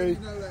quick coffee.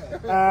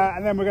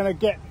 And then we're going to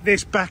get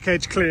this back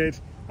edge cleared.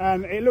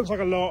 And it looks like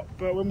a lot,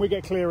 but when we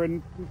get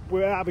clearing,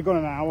 that'll be gone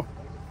in an hour.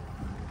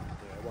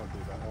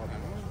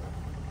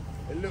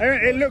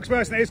 It looks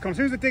worse than it is, Con. As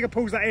soon as the digger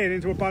pulls that in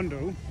into a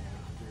bundle,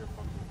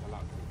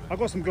 I've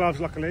got some gloves,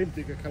 luckily.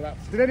 Digger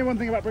collapse. Did anyone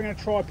think about bringing a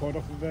tripod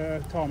off of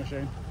the tire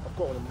machine? I've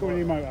got one. Got a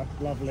new motor,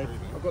 lovely.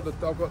 I've got the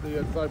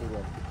disabled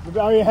one.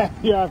 Oh yeah,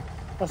 yeah.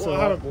 That's all I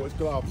right. haven't bought is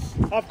gloves.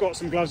 I've got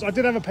some gloves. I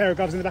did have a pair of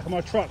gloves in the back of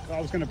my truck that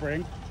I was going to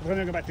bring. I was going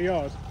to go back to the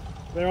yard.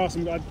 There are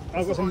some. I've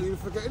got some. You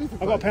forget anything.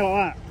 I've got a pair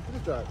like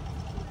that.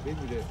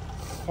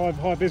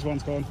 High vis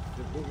ones gone.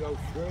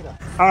 Shredder.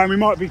 And we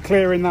might be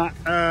clearing that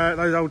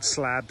those old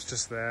slabs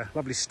just there.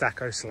 Lovely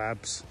stacco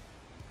slabs.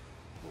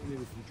 We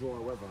need some dry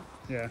weather.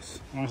 Yes.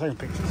 I'm taking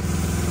pictures.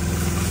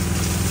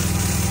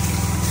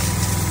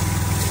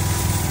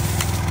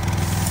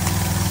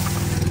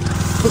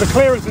 So the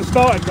clearance has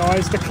started,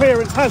 guys. The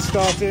clearance has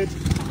started.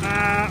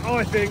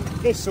 I think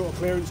this sort of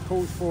clearance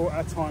calls for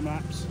a time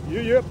lapse.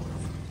 Yep.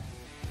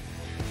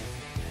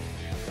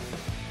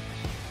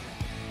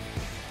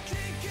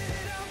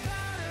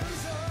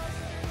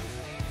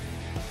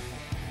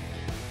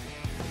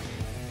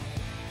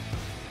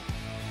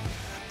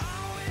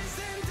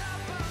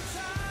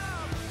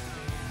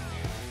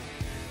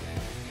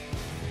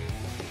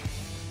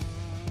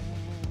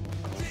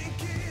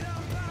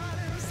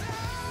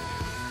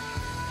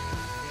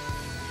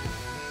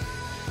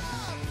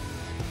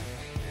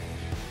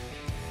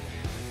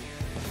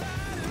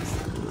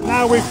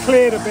 Now we've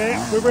cleared a bit,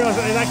 we realise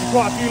that there's actually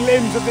quite a few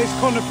limbs of this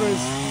conifers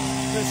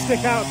that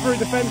stick out through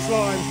the fence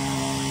line,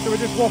 so we're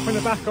just whopping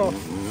the back off.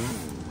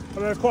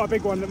 But there's quite a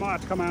big one that might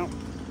have to come out.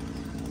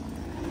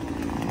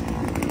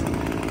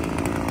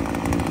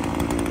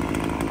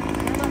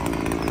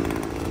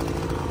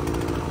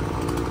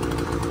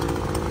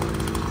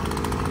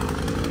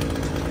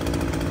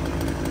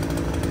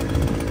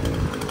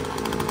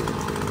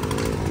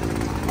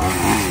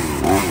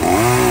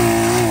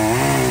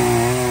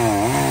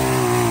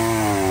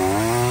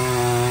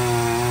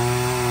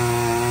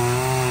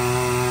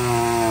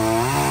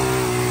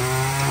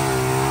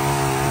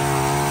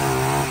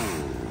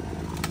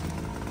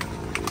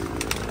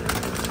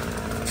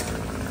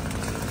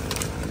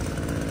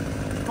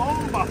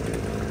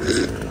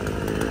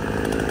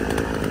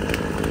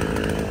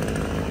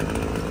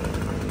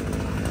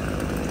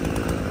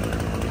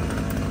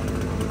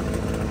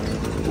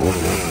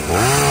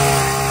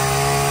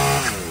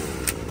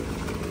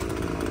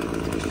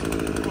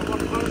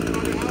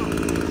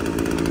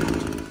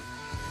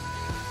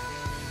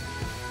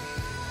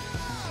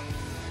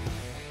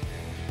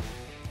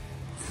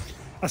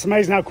 That's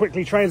amazing how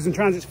quickly trailers and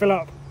transits fill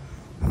up.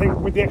 I think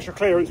with the extra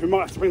clearance we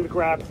might have to bring the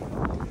grab.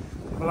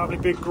 A lovely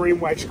big green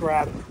waste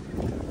grab.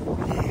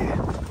 Yeah.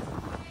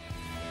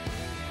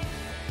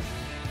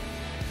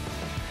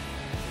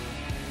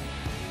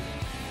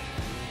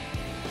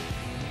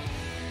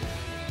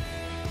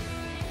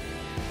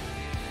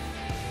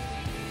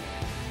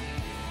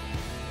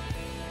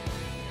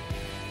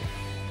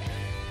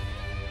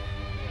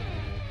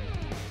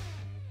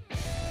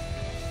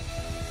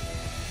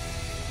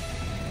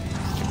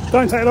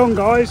 Don't take long,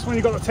 guys, when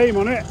you've got the team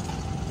on it.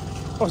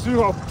 Obviously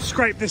we've got to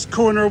scrape this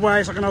corner away,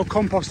 it's like an old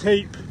compost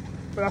heap.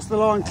 But that's the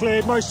line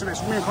cleared, most of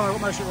it's, me and Connor got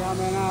most of it around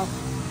there now.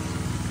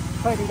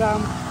 Taking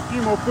down a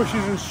few more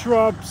bushes and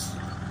shrubs.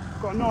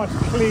 Got a nice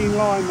clean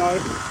line though,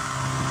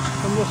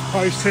 from this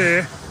post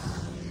here.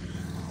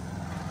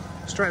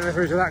 Straight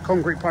through to that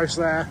concrete post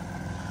there.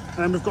 And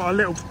then we've got a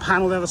little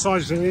panel the other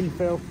side, just an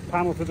infill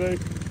panel to do.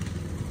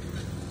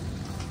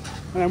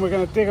 And then we're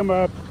going to dig them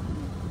a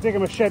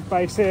shed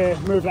base here,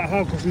 move that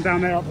hell cushion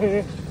down there up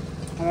here,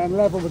 and then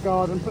level the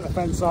garden, put the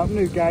fence up,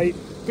 new gate,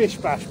 bish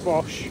bash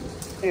bosh,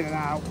 in and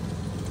out.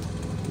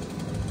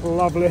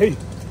 Lovely.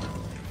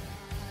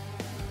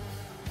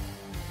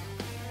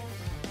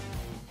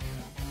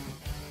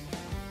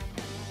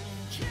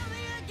 Kill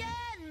me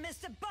again,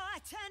 Mr.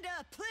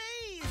 Bartender,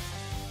 please.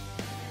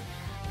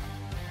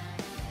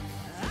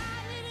 I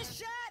need a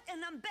shot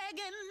and I'm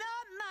begging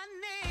on my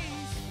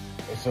knees.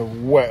 It's a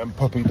wet and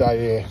puppy day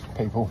here,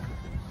 people.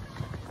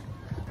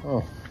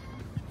 Oh,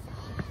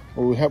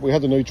 well, we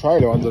had a new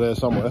trailer under there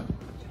somewhere.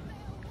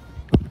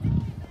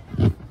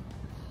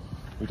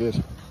 We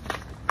did.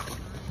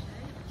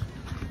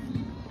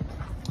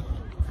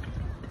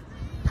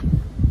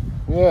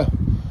 Yeah,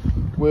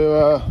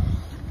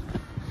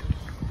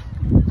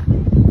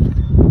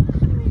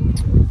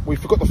 we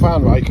forgot the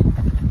fan rake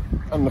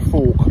and the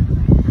fork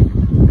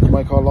to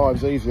make our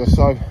lives easier.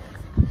 So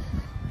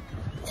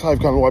Instead of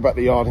going all the way back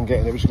to the yard and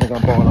getting it, we're just going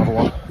to go and buy another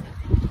one.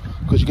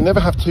 Because you can never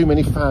have too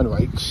many fan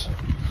rakes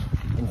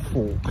and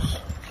forks.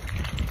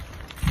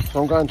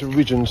 So I'm going to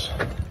Ridgeons,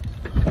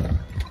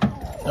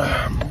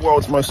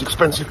 world's most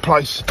expensive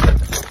place.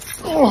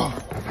 Oh.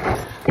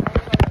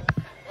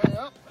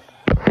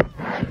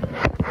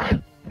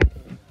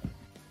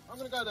 I'm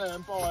going to go there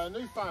and buy a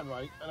new fan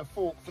rake and a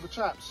fork for the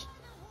chaps.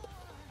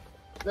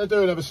 They're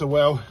doing ever so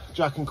well,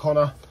 Jack and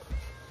Connor.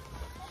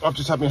 I've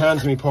just had my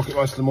hands in my pocket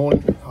most of the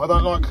morning. I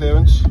don't like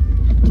clearance,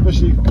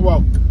 especially,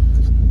 well,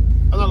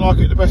 I don't like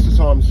it at the best of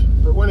times,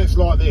 but when it's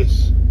like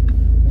this,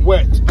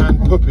 wet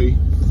and puppy,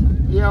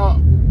 yeah,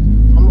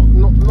 I'm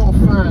not a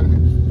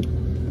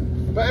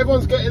fan. But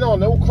everyone's getting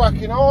on, they're all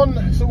cracking on,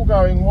 it's all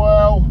going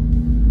well.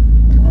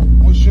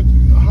 We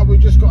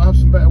just got to have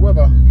some better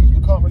weather, because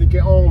we can't really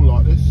get on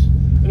like this.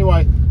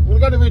 Anyway, I'm going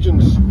to go to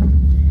Ridgeons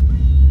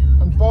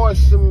and buy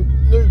some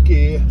new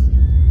gear.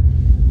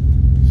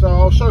 So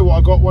I'll show you what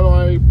I got when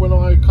I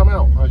come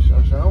out. I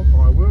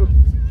will.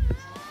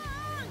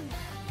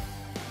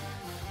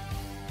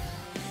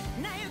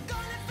 Now you're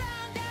gonna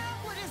find out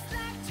what it's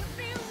like to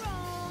be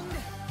wrong.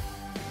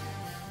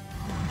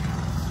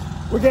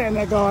 We're getting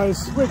there,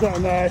 guys. We're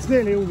getting there. It's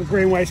nearly all the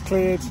greenways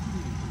cleared.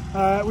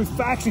 We've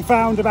actually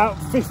found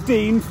about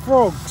 15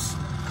 frogs,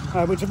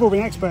 which have all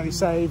been expertly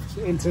saved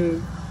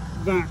into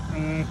that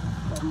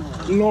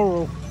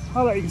laurel.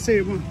 Oh, look, you can see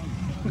it. You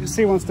can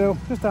see one still,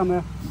 just down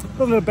there.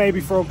 Got little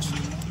baby frogs.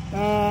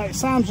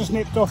 Sam's just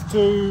nipped off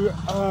to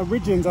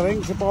Ridgeons, I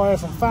think, to buy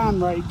us a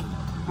fan rake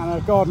and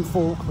a garden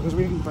fork, because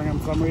we didn't bring them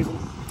for some reason.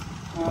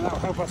 That will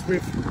help us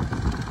with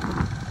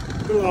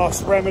the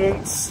last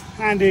remnants.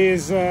 Andy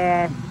is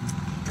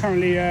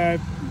currently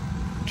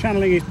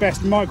channeling his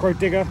best micro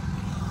digger.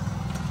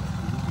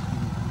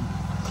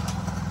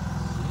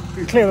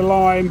 We clear the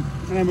line,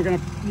 and then we're going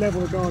to level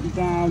the garden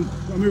down,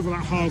 remove all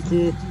that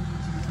hardcore,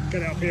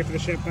 get it up here for the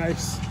shed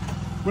base.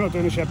 We're not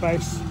doing the shed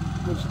base,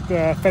 we're just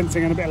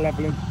fencing and a bit of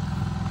levelling.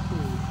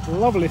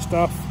 Lovely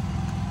stuff.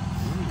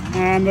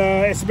 And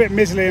it's a bit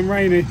mizzly and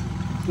rainy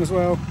as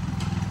well.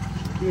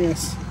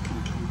 Yes.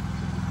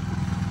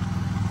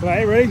 Is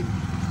that it, really?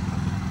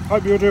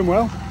 Hope you're doing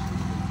well.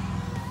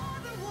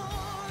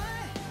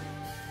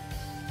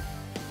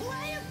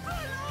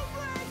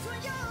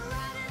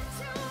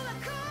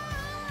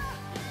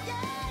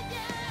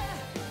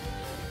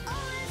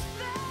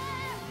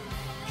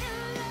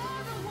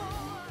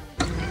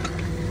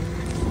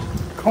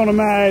 Connor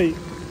May,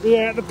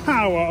 yeah, the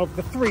power of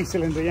the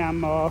 3-cylinder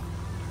Yanmar,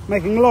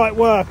 making light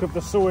work of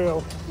the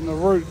soil and the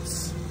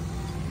roots.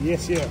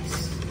 Yes,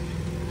 yes.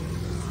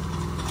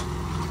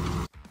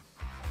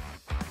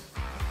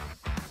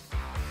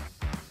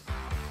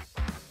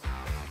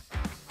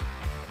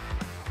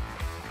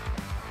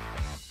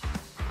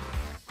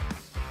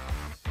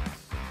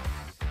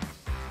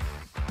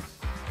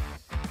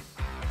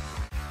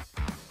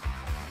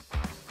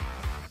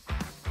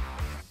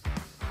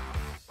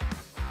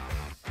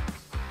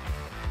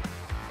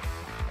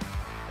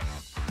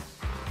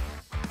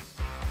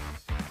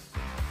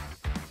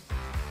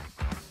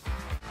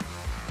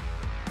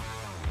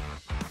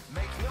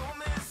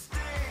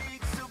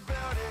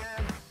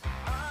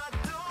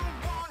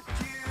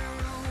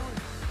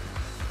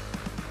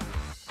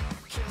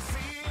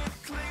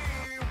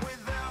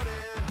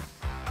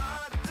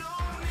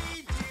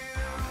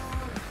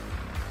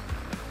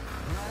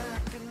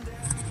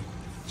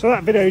 So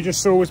that video you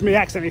just saw was me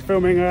accidentally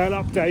filming an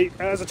update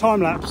as a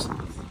time lapse.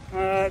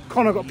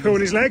 Connor got poo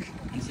on his leg.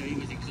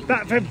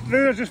 That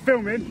video was just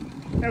filming,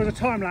 it was a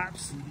time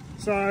lapse.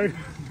 So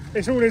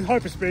it's all in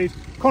hyperspeed.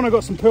 Connor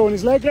got some poo on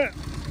his leg, look.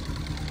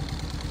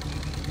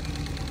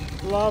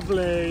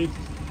 Lovely,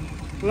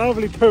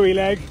 lovely pooey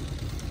leg.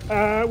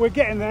 We're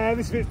getting there.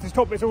 This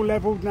top bit's all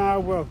levelled now.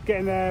 Well,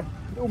 getting there,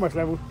 almost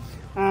levelled.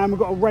 And we've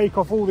got to rake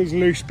off all these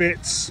loose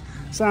bits.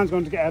 Sam's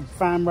going to get a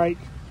fan rake.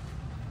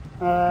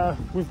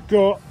 We've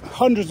got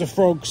hundreds of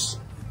frogs.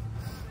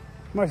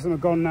 Most of them are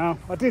gone now.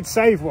 I did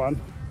save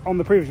one on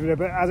the previous video,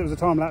 but as it was a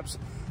time lapse,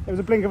 it was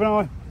a blink of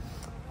an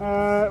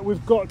eye.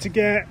 We've got to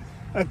get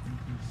a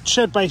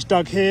shed base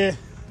dug here.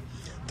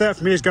 Dirt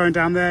from here is going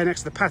down there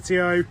next to the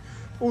patio.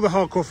 All the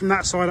hardcore from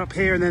that side up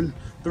here, and then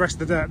the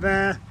rest of the dirt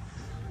there.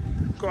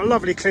 Got a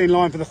lovely clean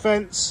line for the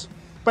fence.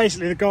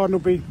 Basically the garden will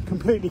be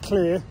completely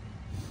clear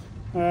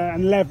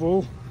and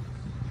level,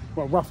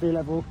 well, roughly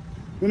level.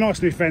 The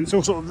nice new fence,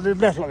 all sort of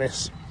left like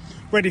this,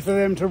 ready for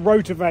them to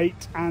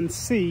rotivate and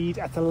seed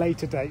at a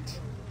later date.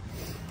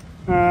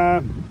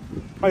 Oh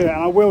yeah, and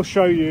I will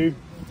show you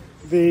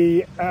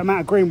the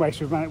amount of green waste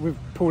we've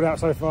pulled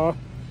out so far,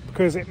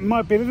 because it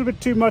might be a little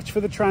bit too much for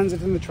the transit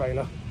and the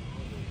trailer.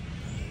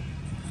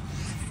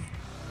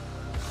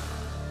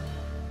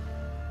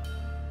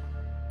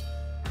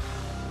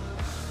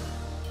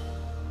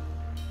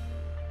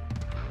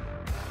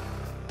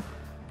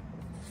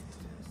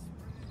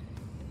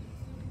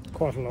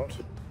 Quite a lot,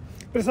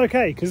 but it's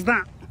okay because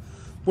that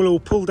will all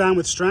pull down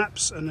with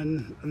straps, and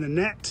the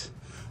net,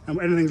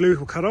 and anything loose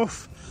will cut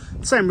off.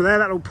 Same with there,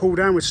 that'll pull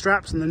down with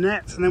straps and the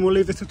net, and then we'll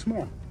leave this till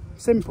tomorrow.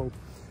 Simple.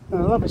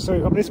 Lovely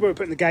sweep. This is where we're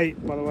putting the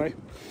gate, by the way.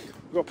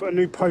 We've got to put a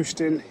new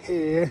post in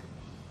here,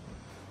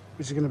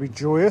 which is going to be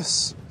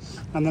joyous.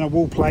 And then a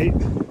wall plate,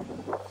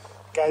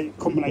 gate,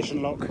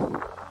 combination lock.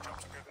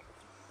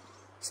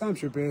 Sam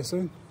should be here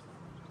soon.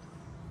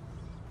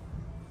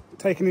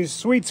 Taking his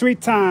sweet,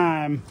 sweet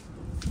time.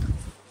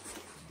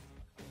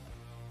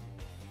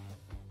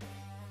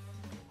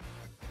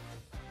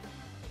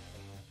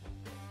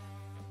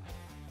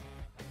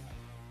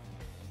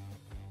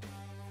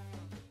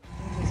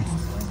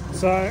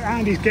 So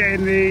Andy's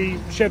getting the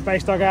shed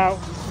base dug out.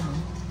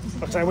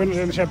 Like I say, we're not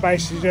doing the shed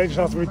base, you just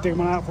have to dig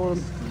one out for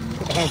them.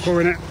 Put the whole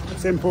core in it,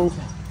 simple.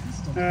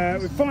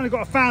 We've finally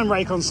got a fan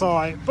rake on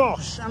site,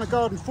 Bosch, and a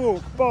garden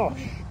fork,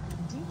 Bosch.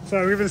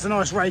 So we're giving us a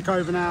nice rake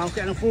over now,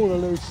 getting a faller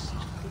loose.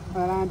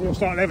 And Andy will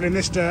start levelling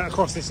this dirt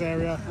across this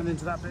area and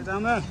into that bit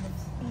down there.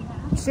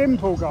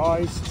 Simple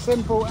guys,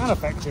 simple and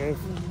effective.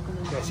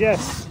 Yes,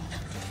 yes.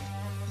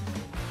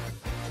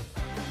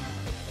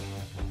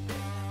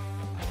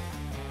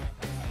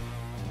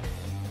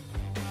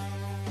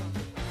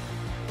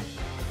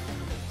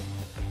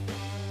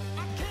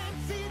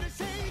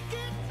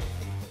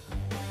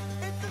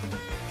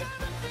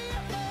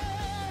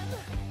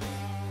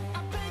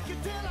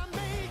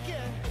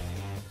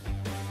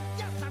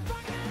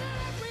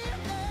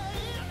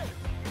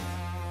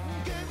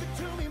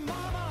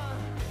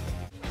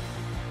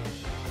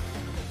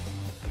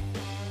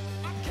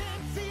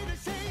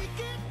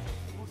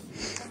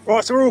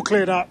 Right, so we're all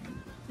cleared up.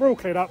 We're all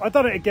cleared up. I've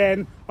done it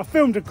again. I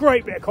filmed a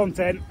great bit of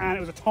content and it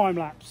was a time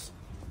lapse.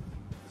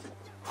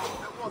 It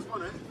was,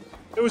 wasn't it?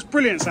 It was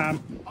brilliant,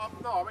 Sam.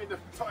 No, I mean, it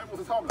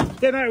was a time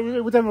lapse. Yeah, no, it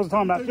definitely was a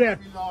time lapse. Yeah.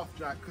 Laugh,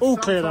 Jack, all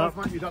cleared up.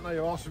 Mate, you don't know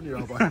your arse from your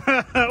elbow.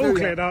 All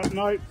cleared up.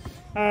 No,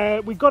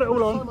 we got it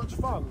all on. So much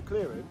fun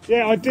clearing.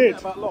 Yeah, I did.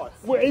 About life.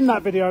 Well, in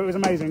that video, it was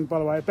amazing, by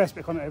the way. Best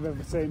bit of content I've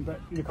ever seen,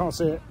 but you can't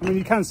see it. I mean,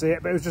 you can see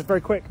it, but it was just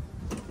very quick.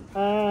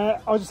 I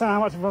was just saying how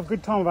much of a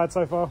good time I've had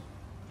so far.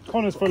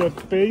 Connor's full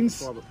of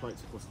beans. Private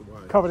plates across the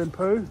way. Covered in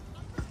poo.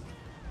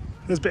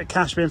 There's a bit of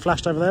cash being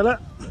flashed over there, look.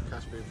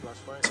 Cash being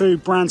flashed, mate. 2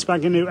 brand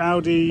spanking new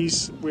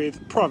Audis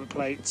with private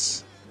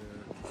plates.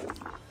 Yeah.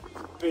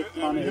 Big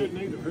money. Who'd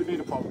need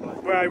a private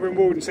plate? Well, we're in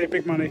Walden, so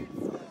big money.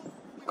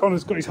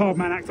 Connor's got his hard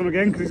man act on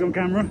again because he's on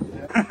camera.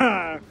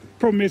 Yeah.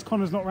 Problem is,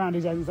 Connor's not round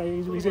his end.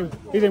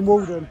 He's in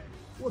Walden.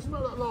 What's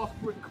that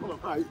last brick, Connor,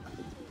 mate?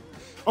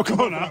 Oh,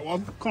 Connor.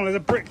 Connor, there's a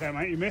brick there,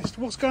 mate, you missed.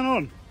 What's going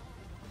on?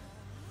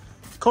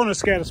 Connor's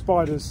scared of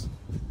spiders,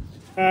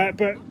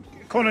 but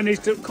Connor needs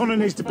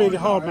to be the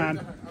hard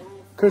man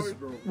because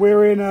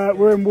we're in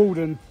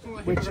Walden,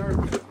 which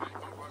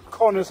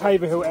Connor's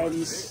Haverhill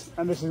ends,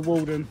 and this is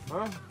Walden.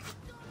 Huh?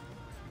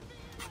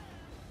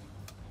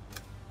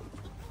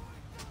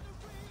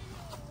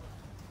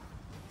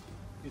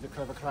 He's a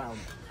clever clown.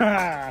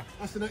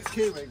 That's the next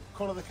keyring.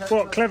 Connor the clever.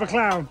 What, clever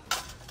clown?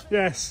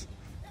 Yes.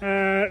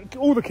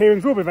 All the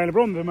keyrings will be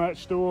available on the merch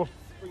store.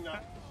 Bring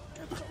that.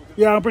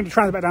 Yeah, I'll bring the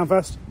transit back down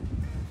first.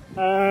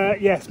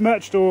 Yes,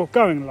 merch store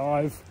going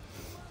live.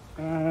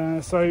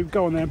 So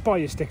go on there and buy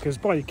your stickers,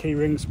 buy your key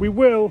rings. We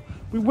will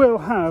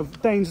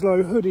have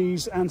Daines-Lowe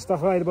hoodies and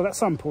stuff available at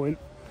some point.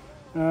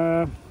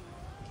 But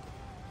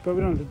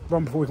we don't have to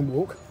run before we can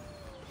walk.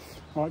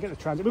 Alright, get the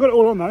transit. We've got it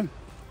all on though.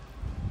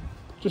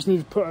 Just need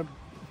to put a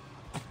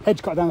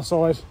hedge cut down the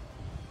side,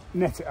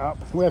 net it up.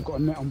 We have got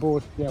a net on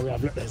board. Yeah, we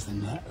have. Look, there's the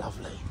net.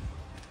 Lovely.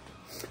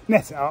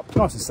 Net it up,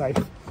 nice and safe.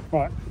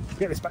 Right,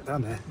 get this back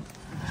down there.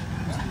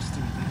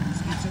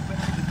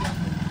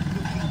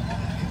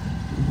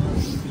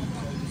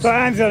 So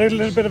Andy's had a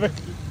little bit of a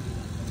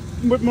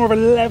more of a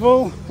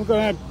level.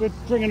 We're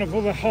bringing up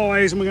all the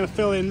highs and we're going to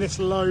fill in this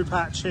low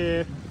patch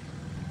here.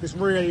 It's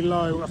really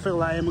low. We've got to fill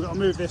that in. We've got to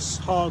move this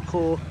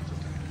hardcore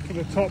to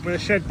the top where the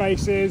shed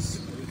base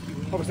is.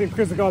 Obviously,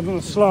 because the garden's on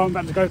a slant, I'm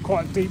about to go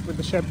quite deep with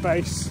the shed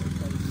base.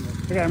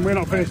 Again, we're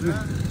not finishing it.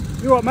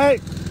 You what, mate?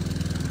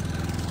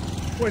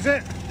 What is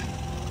it?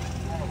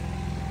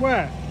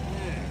 Where?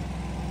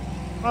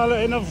 Oh,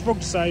 look, another frog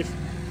to save.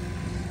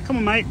 Come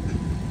on, mate.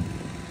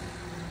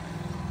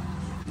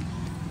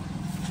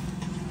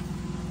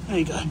 There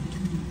you go. Like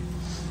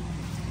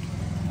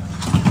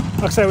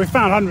I say, we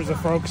found hundreds of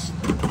frogs.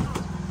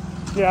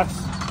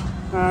 Yes.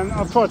 And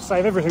I've tried to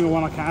save every single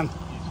one I can.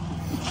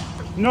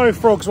 No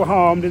frogs were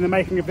harmed in the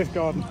making of this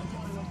garden.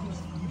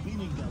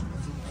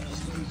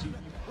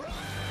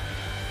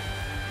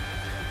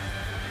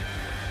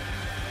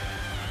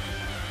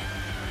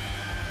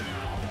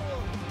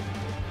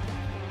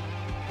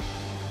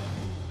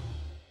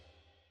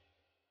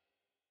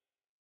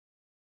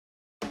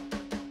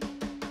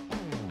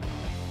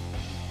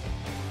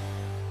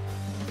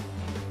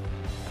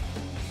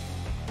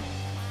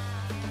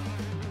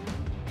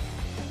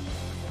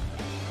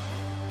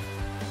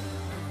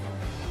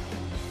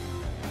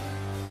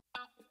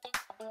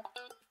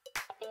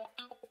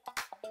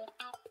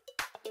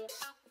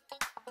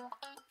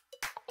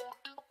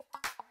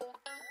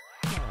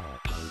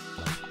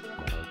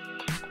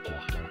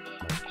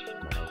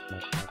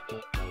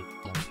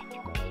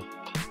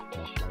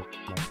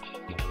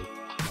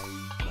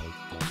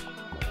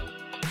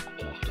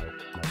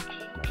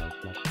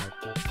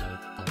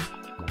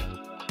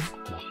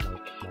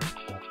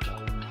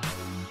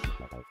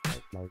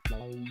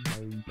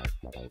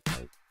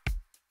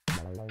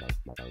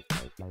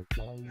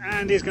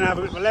 And he's going to have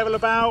a bit of a level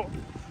about,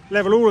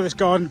 level all of this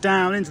garden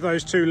down into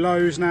those two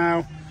lows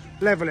now,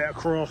 level it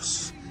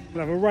across,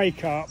 we'll have a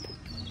rake up.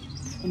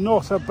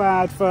 Not a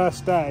bad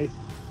first day.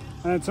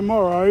 And then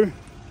tomorrow,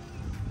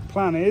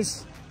 plan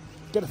is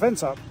get the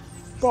fence up.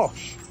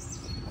 Bosh.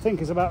 I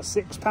think it's about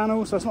 6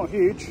 panels, so it's not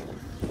huge.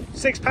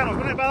 6 panels,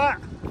 wasn't it, about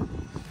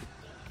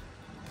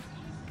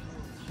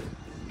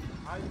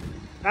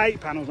that? 8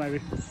 panels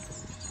maybe.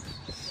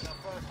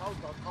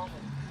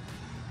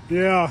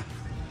 Yeah.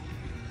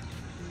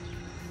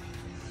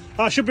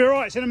 That should be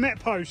alright, it's in a Met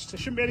post. There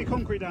shouldn't be any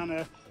concrete down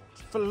there.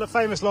 For the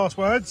famous last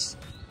words.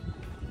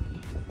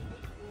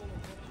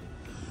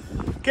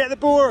 Get the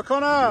borer,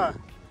 Connor!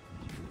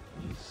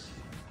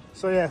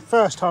 So yeah,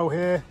 first hole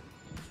here,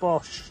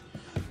 bosh.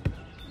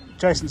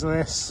 Adjacent to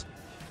this,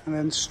 and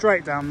then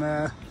straight down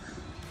there.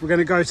 We're going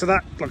to go to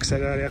that, like I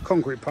said earlier,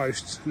 concrete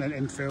posts and then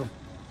infill.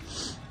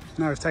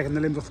 Now we've taken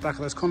the limbs off the back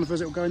of those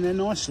conifers, it will go in there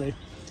nicely.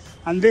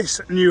 And this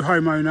new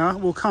homeowner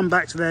will come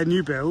back to their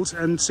new build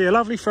and see a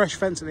lovely fresh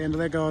fence at the end of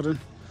their garden.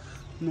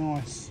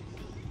 Nice.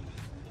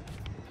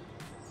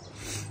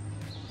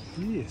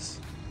 Yes.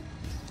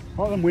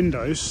 Like them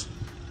windows.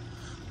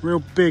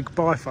 Real big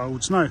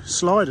bifolds. No,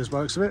 sliders by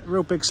the looks of it.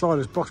 Real big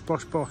sliders. Bosh,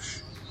 bosh,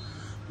 bosh.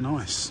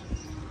 Nice.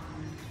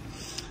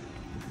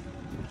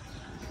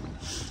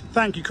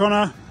 Thank you,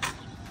 Connor.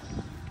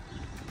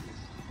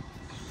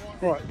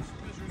 Right.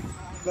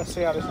 Let's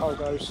see how this hole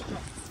goes.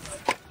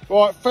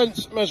 Right,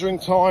 fence measuring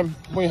time.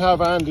 We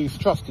have Andy's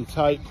trusty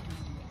tape.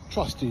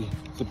 Trusty,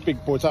 it's a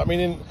big boy tape. I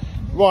mean,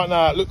 right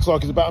now it looks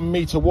like it's about 1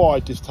 metre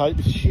wide, this tape.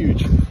 It's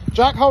huge.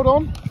 Jack, hold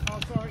on. Oh,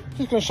 sorry.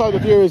 Just going to show the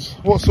viewers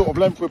what sort of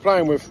length we're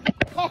playing with.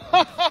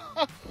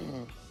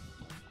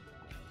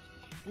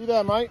 You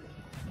there, mate?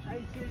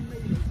 18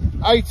 metres.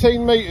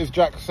 18 metres,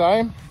 Jack's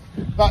saying.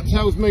 That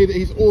tells me that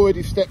he's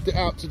already stepped it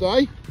out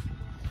today.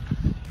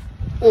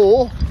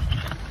 Or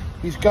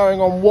he's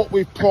going on what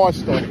we've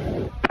priced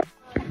on.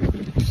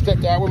 He stepped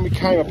it out when we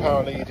came,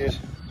 apparently he did.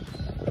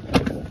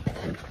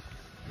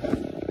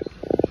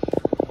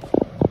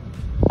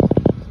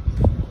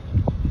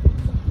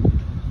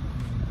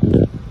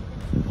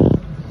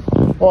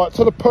 Right,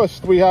 to the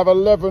post we have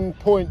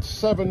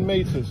 11.7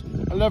 metres.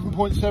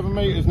 11.7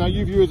 metres. Now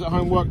you viewers at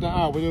home work that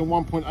out. We're doing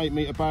 1.8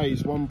 metre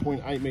bays,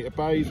 1.8 metre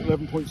bays,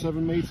 11.7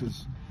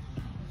 metres.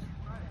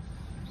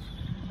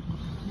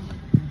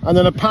 And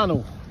then a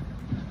panel.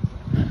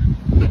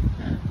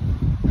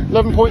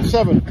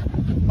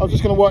 11.7. I'm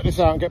just going to work this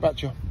out and get back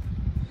to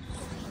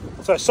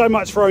you. So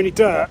much for only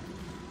dirt.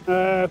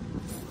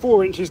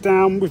 4 inches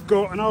down, we've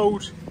got an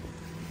old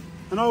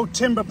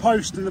timber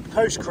post and the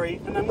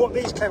postcrete, and then what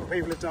these clever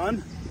people have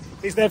done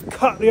is they've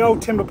cut the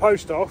old timber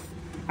post off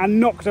and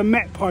knocked a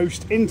Met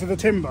post into the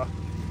timber.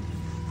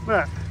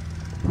 Look,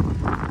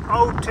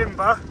 old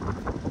timber,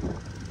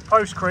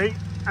 postcrete,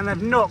 and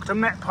they've knocked a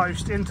Met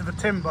post into the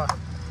timber.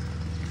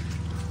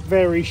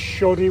 Very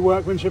shoddy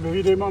workmanship, if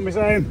you do mind me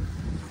saying.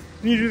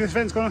 Can you do this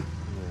fence, Connor?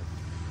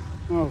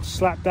 Yeah. Oh,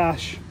 slap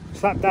dash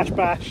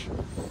bash.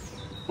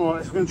 All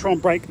right, so we're going to try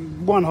and break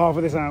one half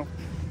of this out.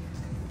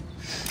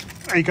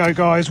 There you go,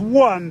 guys,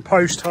 one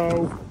post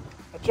hole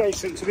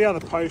adjacent to the other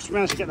post. We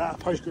managed to get that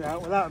postcrete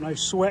out without no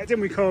sweat,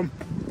 didn't we, Com?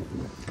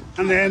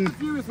 And then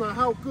Viewers know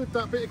how good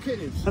that bit of kit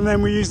is. And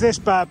then we use this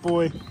bad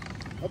boy.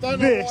 I don't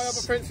know why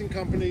other fencing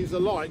companies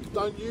alike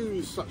don't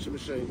use such a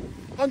machine.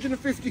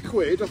 150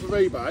 quid off of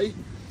eBay,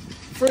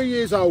 3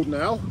 years old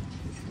now.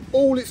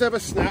 All it's ever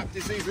snapped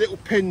is these little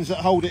pins that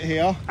hold it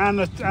here. And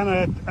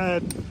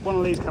one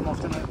of these come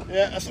off, didn't it?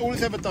 Yeah, that's all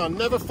it's ever done.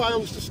 Never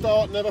fails to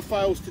start, never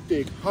fails to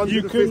dig.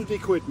 150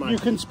 quid, mate. You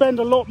can spend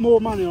a lot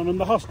more money on them.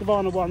 The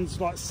Husqvarna one's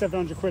like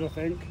 700 quid, I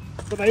think.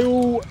 But they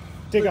all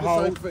dig a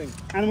hole. Same thing.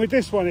 And with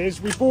this one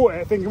is, we bought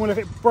it thinking, well, if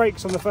it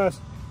breaks on the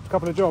first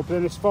couple of jobs,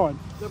 then it's fine.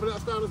 Never let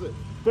us down, is it?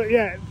 But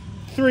yeah,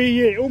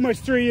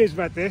 almost 3 years we've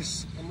had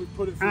this. And we've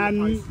put it through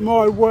and the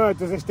my word,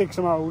 does this dig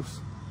some holes.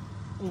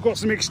 We've got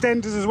some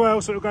extenders as well,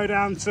 so it'll go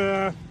down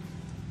to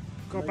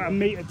about 1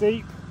 metre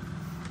deep.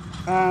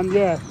 And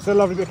yeah, it's a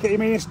lovely bit of kit. I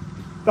mean,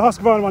 the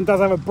Husqvarna one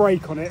does have a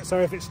brake on it, so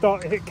if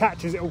it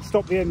catches, it will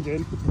stop the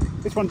engine.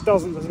 This one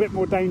doesn't. It's a bit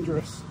more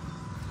dangerous.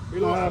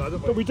 We like that,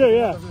 don't we? But we do,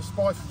 yeah. It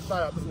spices the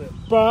day up, doesn't it?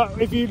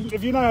 But if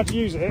you know how to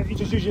use it, you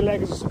just use your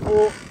leg as a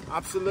support.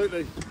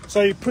 Absolutely.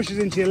 So you push it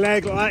into your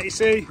leg like that. You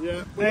see?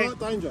 Yeah. We like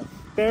danger.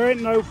 There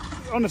ain't no,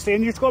 honestly,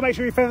 and you've got to make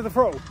sure you fender the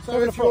throttle. So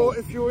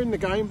if you're in the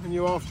game and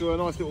you're after a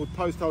nice little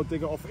post hole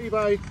digger off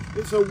eBay,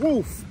 it's a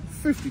Wolf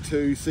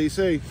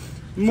 52cc.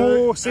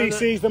 More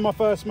CCs than my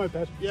first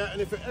moped. Yeah,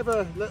 and if it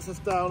ever lets us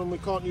down and we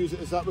can't use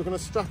it as that, we're going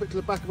to strap it to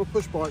the back of a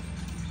push bike.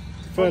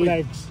 For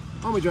legs.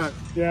 Aren't we, Jack?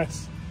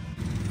 Yes.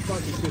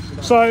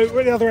 So we're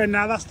at the other end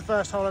now, that's the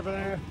first hole over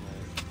there.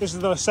 This is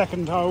the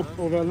second hole,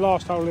 or the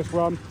last hole of this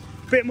run.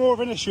 Bit more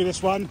of an issue,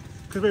 this one,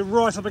 because we're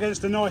right up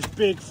against a nice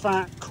big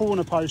fat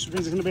corner post, which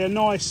means there's going to be a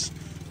nice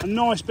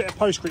bit of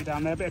postcrete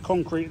down there, a bit of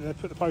concrete that they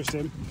put the post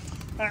in.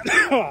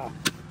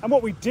 And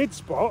what we did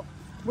spot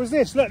was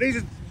this. Look, these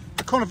are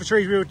the conifer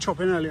trees we were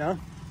chopping earlier.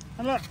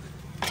 And look,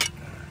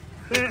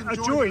 They're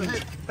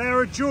adjoined. They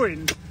are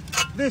adjoined.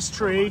 This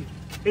tree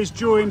is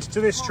joined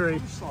to this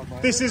tree.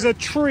 This is a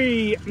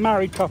tree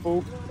married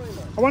couple.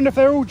 I wonder if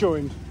they're all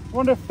joined. I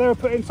wonder if they were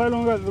put in so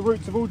long ago that the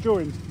roots have all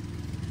joined.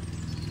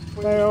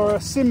 They are a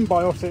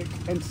symbiotic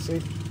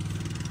entity.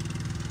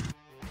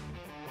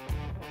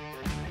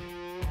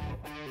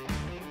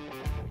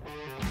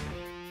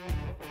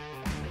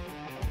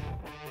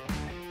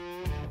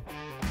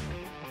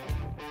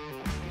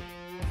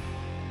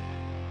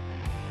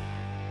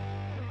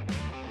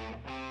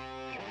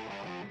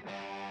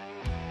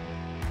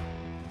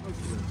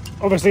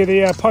 Obviously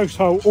the post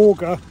hole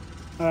auger,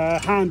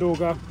 hand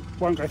auger,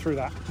 won't go through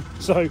that.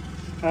 So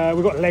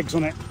we've got legs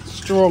on it,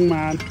 strong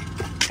man,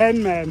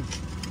 10 men.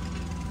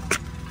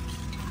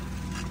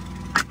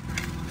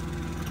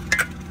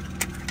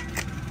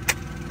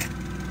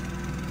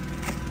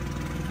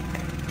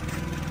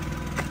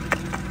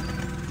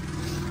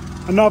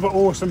 Another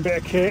awesome bit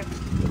of kit.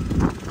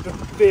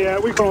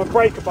 We call it a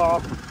breaker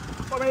bar.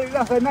 I mean,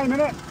 that's their name,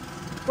 isn't it?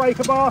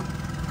 Breaker bar.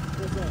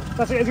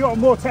 That's it. It's got a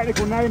more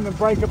technical name than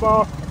breaker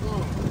bar.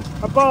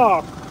 A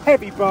bar,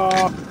 heavy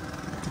bar,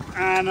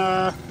 and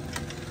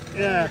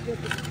yeah,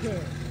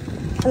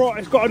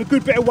 it's got a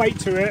good bit of weight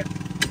to it,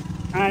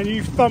 and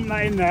you thump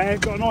that in there.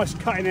 It's got a nice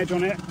cutting edge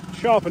on it,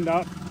 sharpened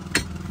up.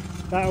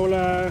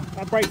 That'll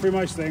break through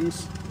most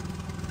things.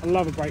 I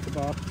love a breaker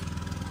bar.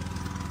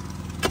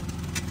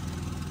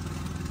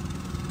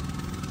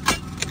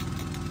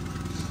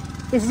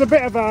 This is a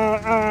bit of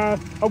a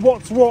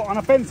what's what on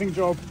a fencing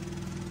job.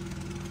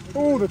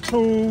 All the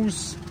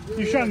tools.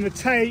 You show them the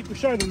tape, we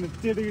show them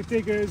the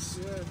diggers,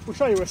 we'll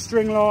show you a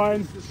string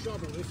line.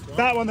 Shovel, this one.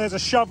 That one, there's a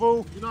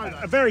shovel. You know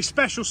that. A very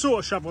special sort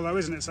of shovel though,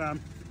 isn't it, Sam?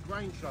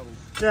 Grain shovel.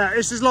 Yeah,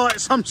 this is like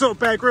some sort of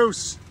Bear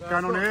Grylls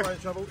going on here. Grain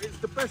shovel. It's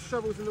the best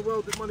shovels in the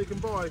world that money can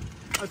buy,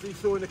 as you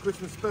saw in the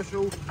Christmas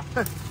special.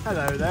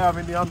 Hello there, I'm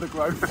in the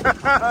undergrowth.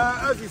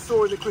 As you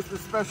saw in the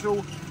Christmas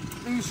special,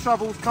 these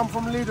shovels come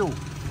from Lidl.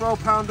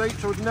 £12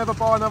 each. I would never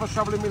buy another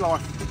shovel in my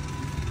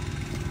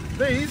life.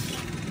 These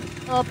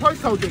are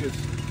post hole diggers.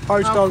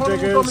 Post hole Connor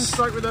diggers. will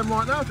demonstrate with them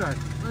right now, Dad.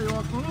 There you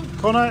are, Connor.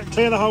 Connor,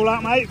 clear the hole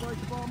out, mate. Break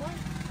the bar, mate.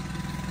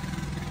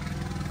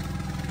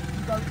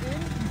 You go in,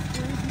 you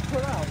squeeze, you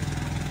pull out.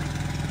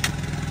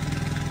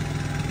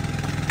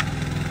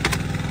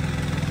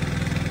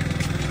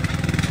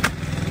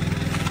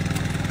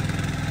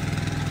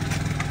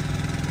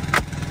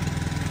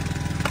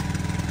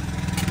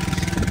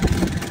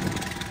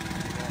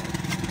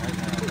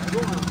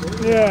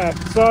 Yeah,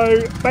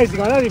 so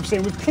basically, I don't know if you've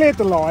seen, we've cleared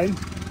the line.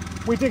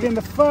 We dig in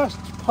the first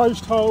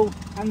post hole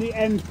and the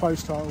end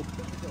post hole.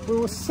 We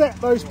will set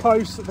those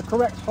posts at the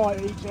correct height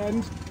at each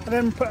end and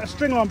then put a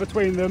string line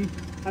between them,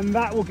 and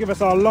that will give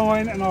us our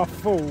line and our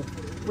full.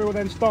 We will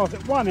then start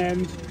at one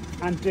end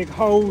and dig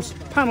holes,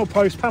 panel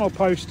post,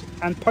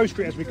 and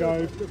postry as we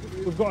go.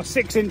 We've got a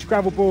 6-inch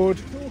gravel board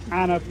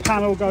and a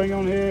panel going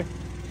on here,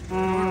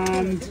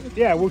 and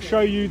yeah, we'll show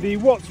you the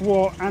what's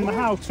what and the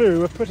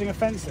how-to of putting a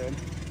fence in.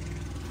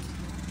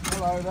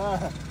 Hello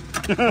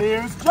there.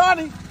 Here's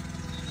Johnny.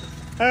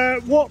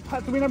 What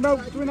do we know?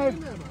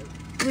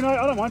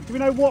 I don't mind. Do we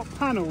know what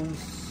panels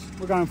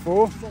we're going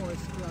for?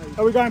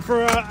 Are we going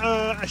for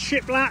a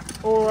ship lap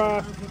or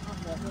a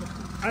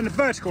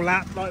vertical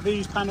lap, like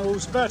these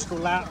panels, vertical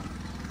lap,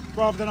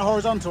 rather than a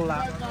horizontal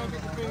lap?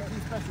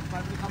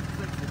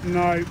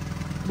 No,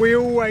 we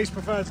always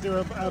prefer to do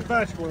a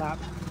vertical lap.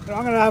 But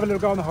I'm going to have a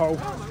little go on the hole.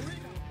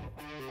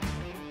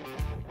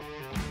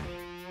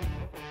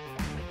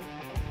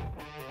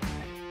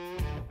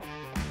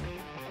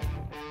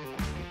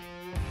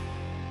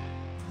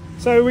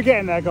 So we're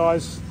getting there,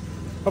 guys.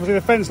 Obviously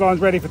the fence line's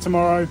ready for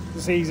tomorrow.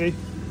 It's easy.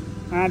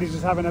 Andy's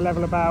just having a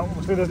level about.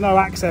 Obviously there's no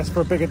access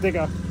for a bigger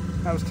digger.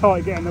 That was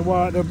tight getting the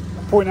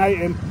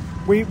 0.8 in.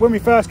 When we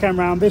first came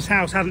round, this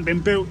house hadn't been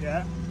built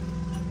yet,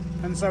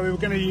 and so we were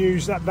going to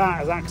use that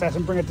as access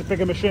and bring a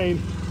bigger machine,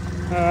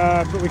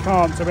 but we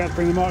can't. So we had to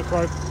bring the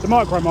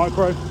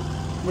micro,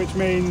 which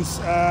means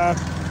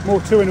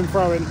more to-in and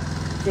fro-in.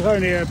 There's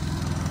only a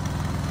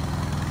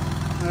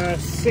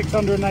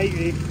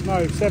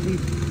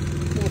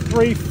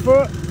 3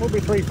 foot,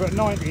 probably 3 foot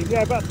 90,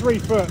 yeah, about 3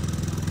 foot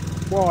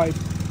wide.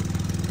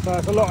 So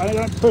it's a lot, and it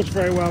don't push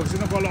very well because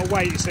it's not got a lot of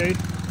weight, you see.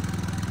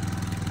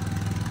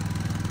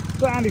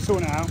 So Andy's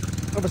sorting it out.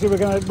 Obviously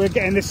we're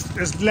getting this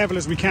as level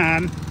as we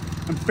can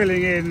and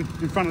filling in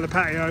front of the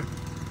patio.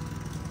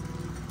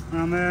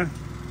 And there.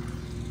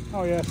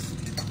 Oh yes.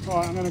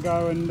 Right, I'm going to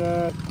go and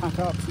pack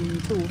up some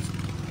tools.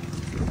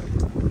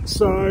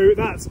 So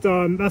that's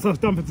done. That's us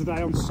done for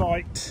today on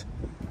site.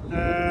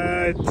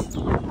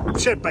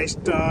 Shed base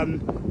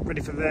done,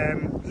 ready for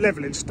them,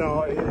 levelling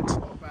started,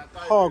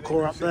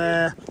 hardcore up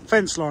there,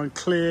 fence line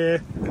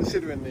clear.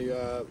 Considering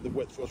the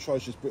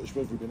atrocious British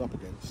weather we've been up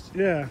against,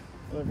 yeah,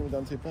 I don't think we've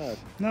done too bad.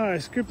 No,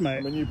 it's good, mate.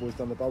 I mean, you boys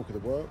done the bulk of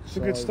the work. It's a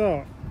good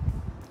start.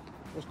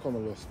 What's Connor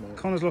lost, mate?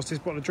 Connor's lost his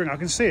bottle of drink. I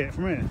can see it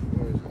from here.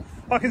 Where is it?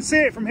 I can see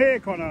it from here,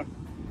 Connor.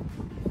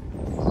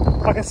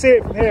 I can see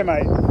it from here,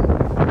 mate.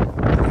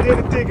 I can hear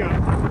the digger.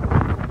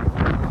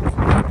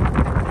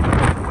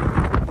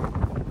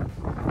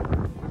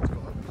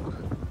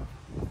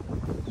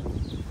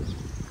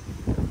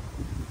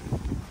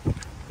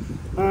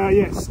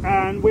 minutes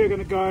and we're going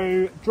to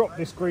go drop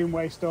this green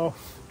waste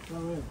off.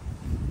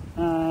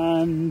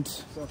 And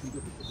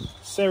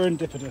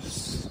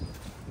serendipitous.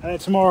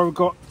 Tomorrow we've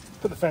got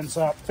put the fence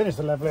up, finish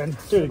the levelling,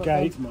 do the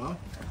gate.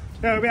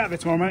 Yeah, we'll be out there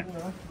tomorrow, mate.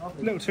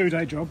 Little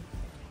 2-day job.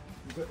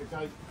 We'll get the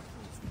gate.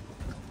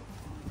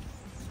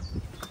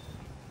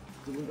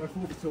 We'll go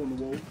 42 on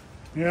the wall.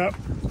 Yep.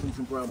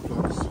 Some brown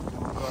plugs.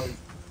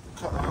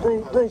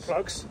 Raw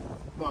plugs?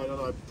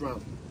 No,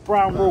 brown.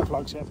 Brown raw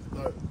plugs, yeah.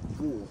 No,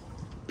 raw.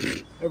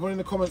 Everyone in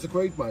the comments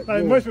agreed, mate.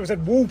 No, most people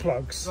said wall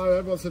plugs. No,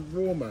 everyone said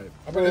raw, mate.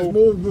 I bet there's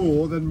more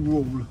raw than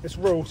raw. It's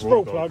raw, it's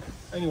raw plug.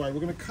 Anyway, we're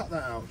going to cut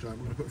that out, Joe. We're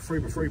going to put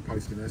 3x3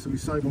 post in there so we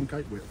save on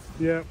gate width.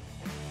 Yeah.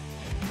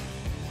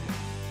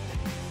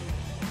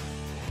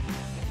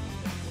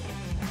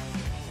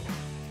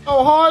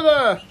 Oh, hi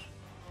there!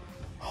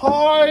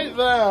 Hi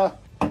there!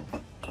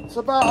 It's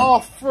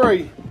about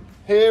 3:30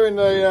 here in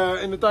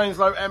the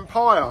Daines-Lowe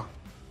Empire.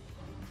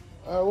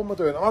 What am I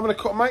doing?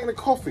 I'm making a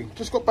coffee.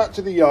 Just got back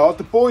to the yard.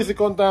 The boys have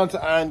gone down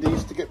to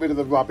Andy's to get rid of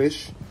the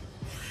rubbish.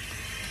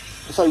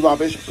 I say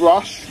rubbish,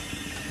 brush.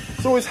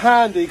 It's always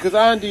handy because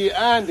Andy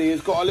has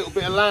got a little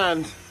bit of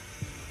land.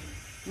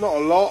 Not a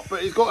lot,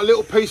 but he's got a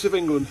little piece of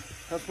England.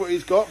 That's what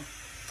he's got.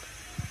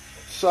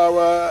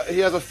 So he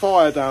has a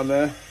fire down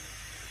there.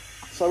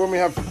 So when we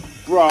have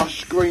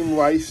brush, green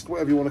waste,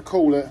 whatever you want to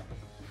call it,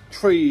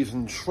 trees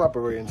and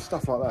shrubbery and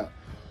stuff like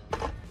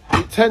that,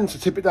 we tend to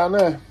tip it down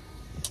there.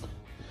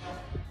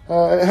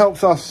 It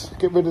helps us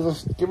get rid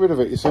of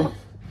it, you see.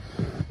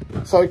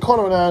 So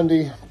Connor and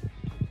Andy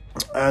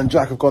and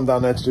Jack have gone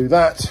down there to do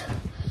that.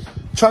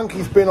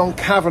 Chunky's been on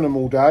Caverham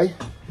all day.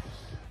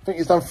 I think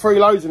he's done 3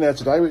 loads in there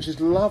today, which is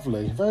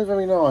lovely. Very,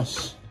 very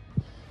nice.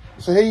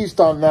 So he's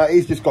done that.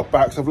 He's just got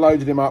back, so I've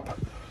loaded him up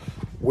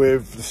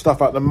with the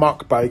stuff out the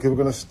muck bay, because we're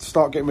going to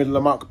start getting rid of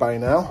the muck bay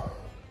now.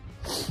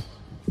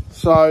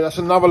 So that's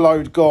another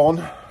load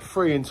gone.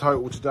 3 in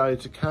total today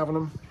to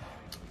Caverham.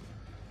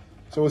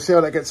 So we'll see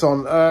how that gets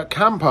on.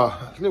 Camper,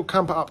 a little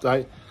camper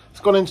update. It's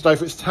gone in today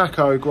for its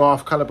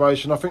tachograph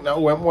calibration. I think that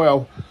all went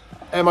well.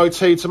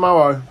 MOT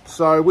tomorrow.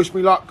 So wish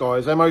me luck,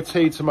 guys.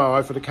 MOT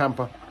tomorrow for the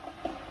camper.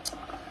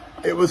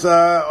 It was,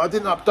 I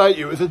didn't update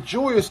you. It was a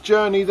joyous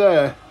journey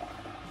there.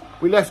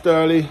 We left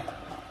early.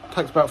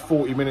 Takes about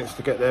 40 minutes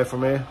to get there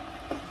from here.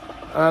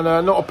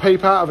 And not a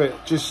peep out of it.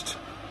 Just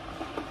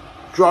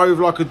drove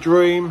like a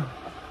dream.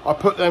 I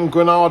put them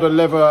Granada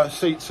leather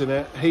seats in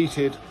it,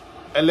 heated,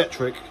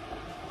 electric.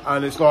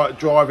 And it's like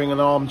driving an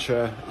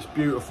armchair. It's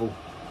beautiful.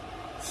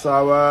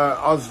 So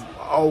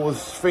I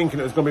was thinking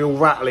it was going to be all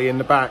rattly in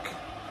the back,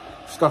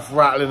 stuff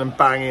rattling and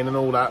banging and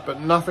all that, but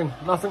nothing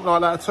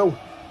like that at all.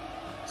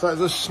 So it's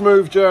a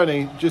smooth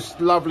journey, just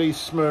lovely,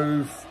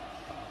 smooth,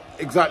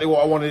 exactly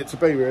what I wanted it to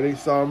be, really.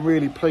 So I'm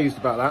really pleased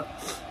about that.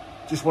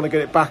 Just want to get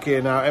it back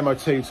here now,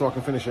 MOT, so I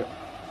can finish it.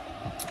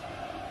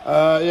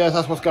 Yeah,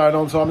 that's what's going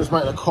on. So I'm just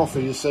making a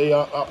coffee, you see,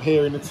 up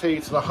here in the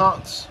tea to the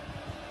huts.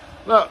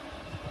 Look.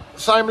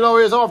 Same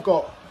lorry as I've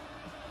got,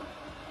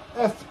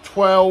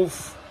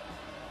 F12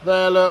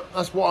 there, look,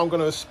 that's what I'm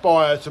going to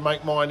aspire to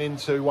make mine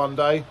into one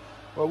day.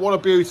 But what a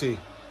beauty.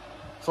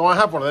 So I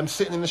have one of them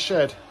sitting in the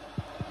shed.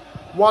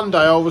 One day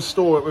I'll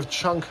restore it with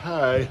chunk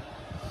hay.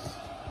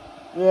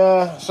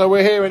 Yeah, so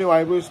we're here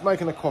anyway. We're just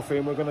making a coffee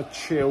and we're going to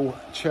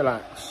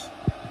chillax.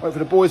 Wait for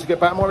the boys to get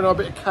back. Might be a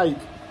bit of cake.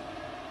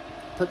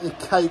 Put the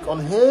cake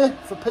on here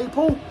for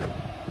people.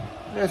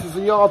 Yes, it's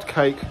a yard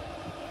cake.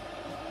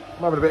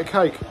 I'm having a bit of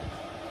cake.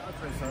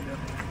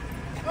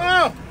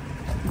 Oh!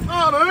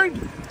 Oh,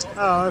 dude!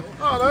 Oh.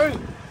 Oh,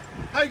 dude!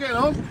 How you getting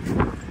on?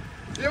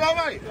 You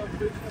alright, mate?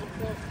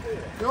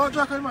 You alright,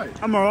 Jacko, mate?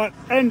 I'm alright.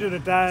 End of the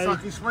day.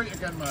 Sucky sweet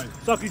again, mate.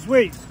 Sucky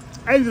sweet.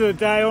 End of the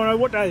day. Oh no,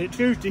 what day is it?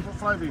 Tuesday. What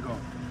flavour you got?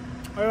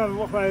 I don't know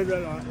what flavour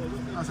they're like.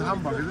 That's a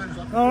humbug, is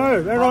it?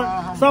 No, they're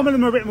like, some of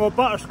them are a bit more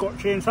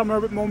butterscotchy and some are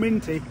a bit more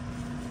minty.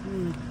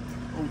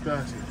 All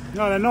dirty.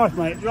 No, they're nice,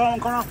 mate. Do you like one,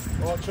 Connor?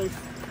 Alright,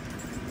 Chief.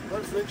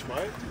 Don't flinch,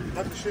 mate.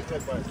 Have the shit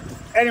leg, mate.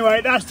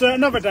 Anyway, that's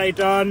another day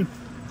done.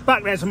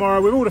 Back there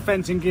tomorrow with all the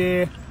fencing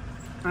gear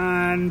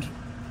and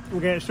we'll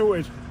get it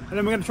sorted. And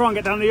then we're going to try and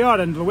get down to the yard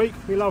end of the week.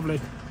 Be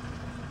lovely.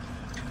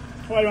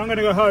 Well, anyway, I'm going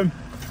to go home.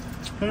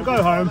 I'm going to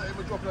go home.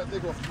 We're dropping that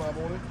digger off tomorrow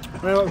morning.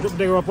 We'll drop the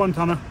digger off 1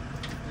 tonner.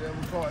 Yeah,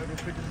 we'll try it. We'll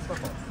pick the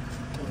stuff up.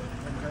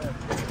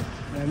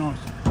 Yeah, nice.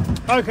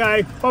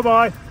 Okay,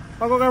 bye-bye. I've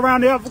got to go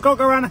around the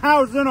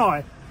houses, haven't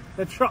I?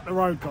 They've shut the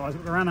road, guys. I've got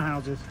to go around the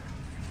houses.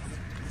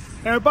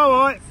 Anyway,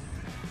 bye-bye.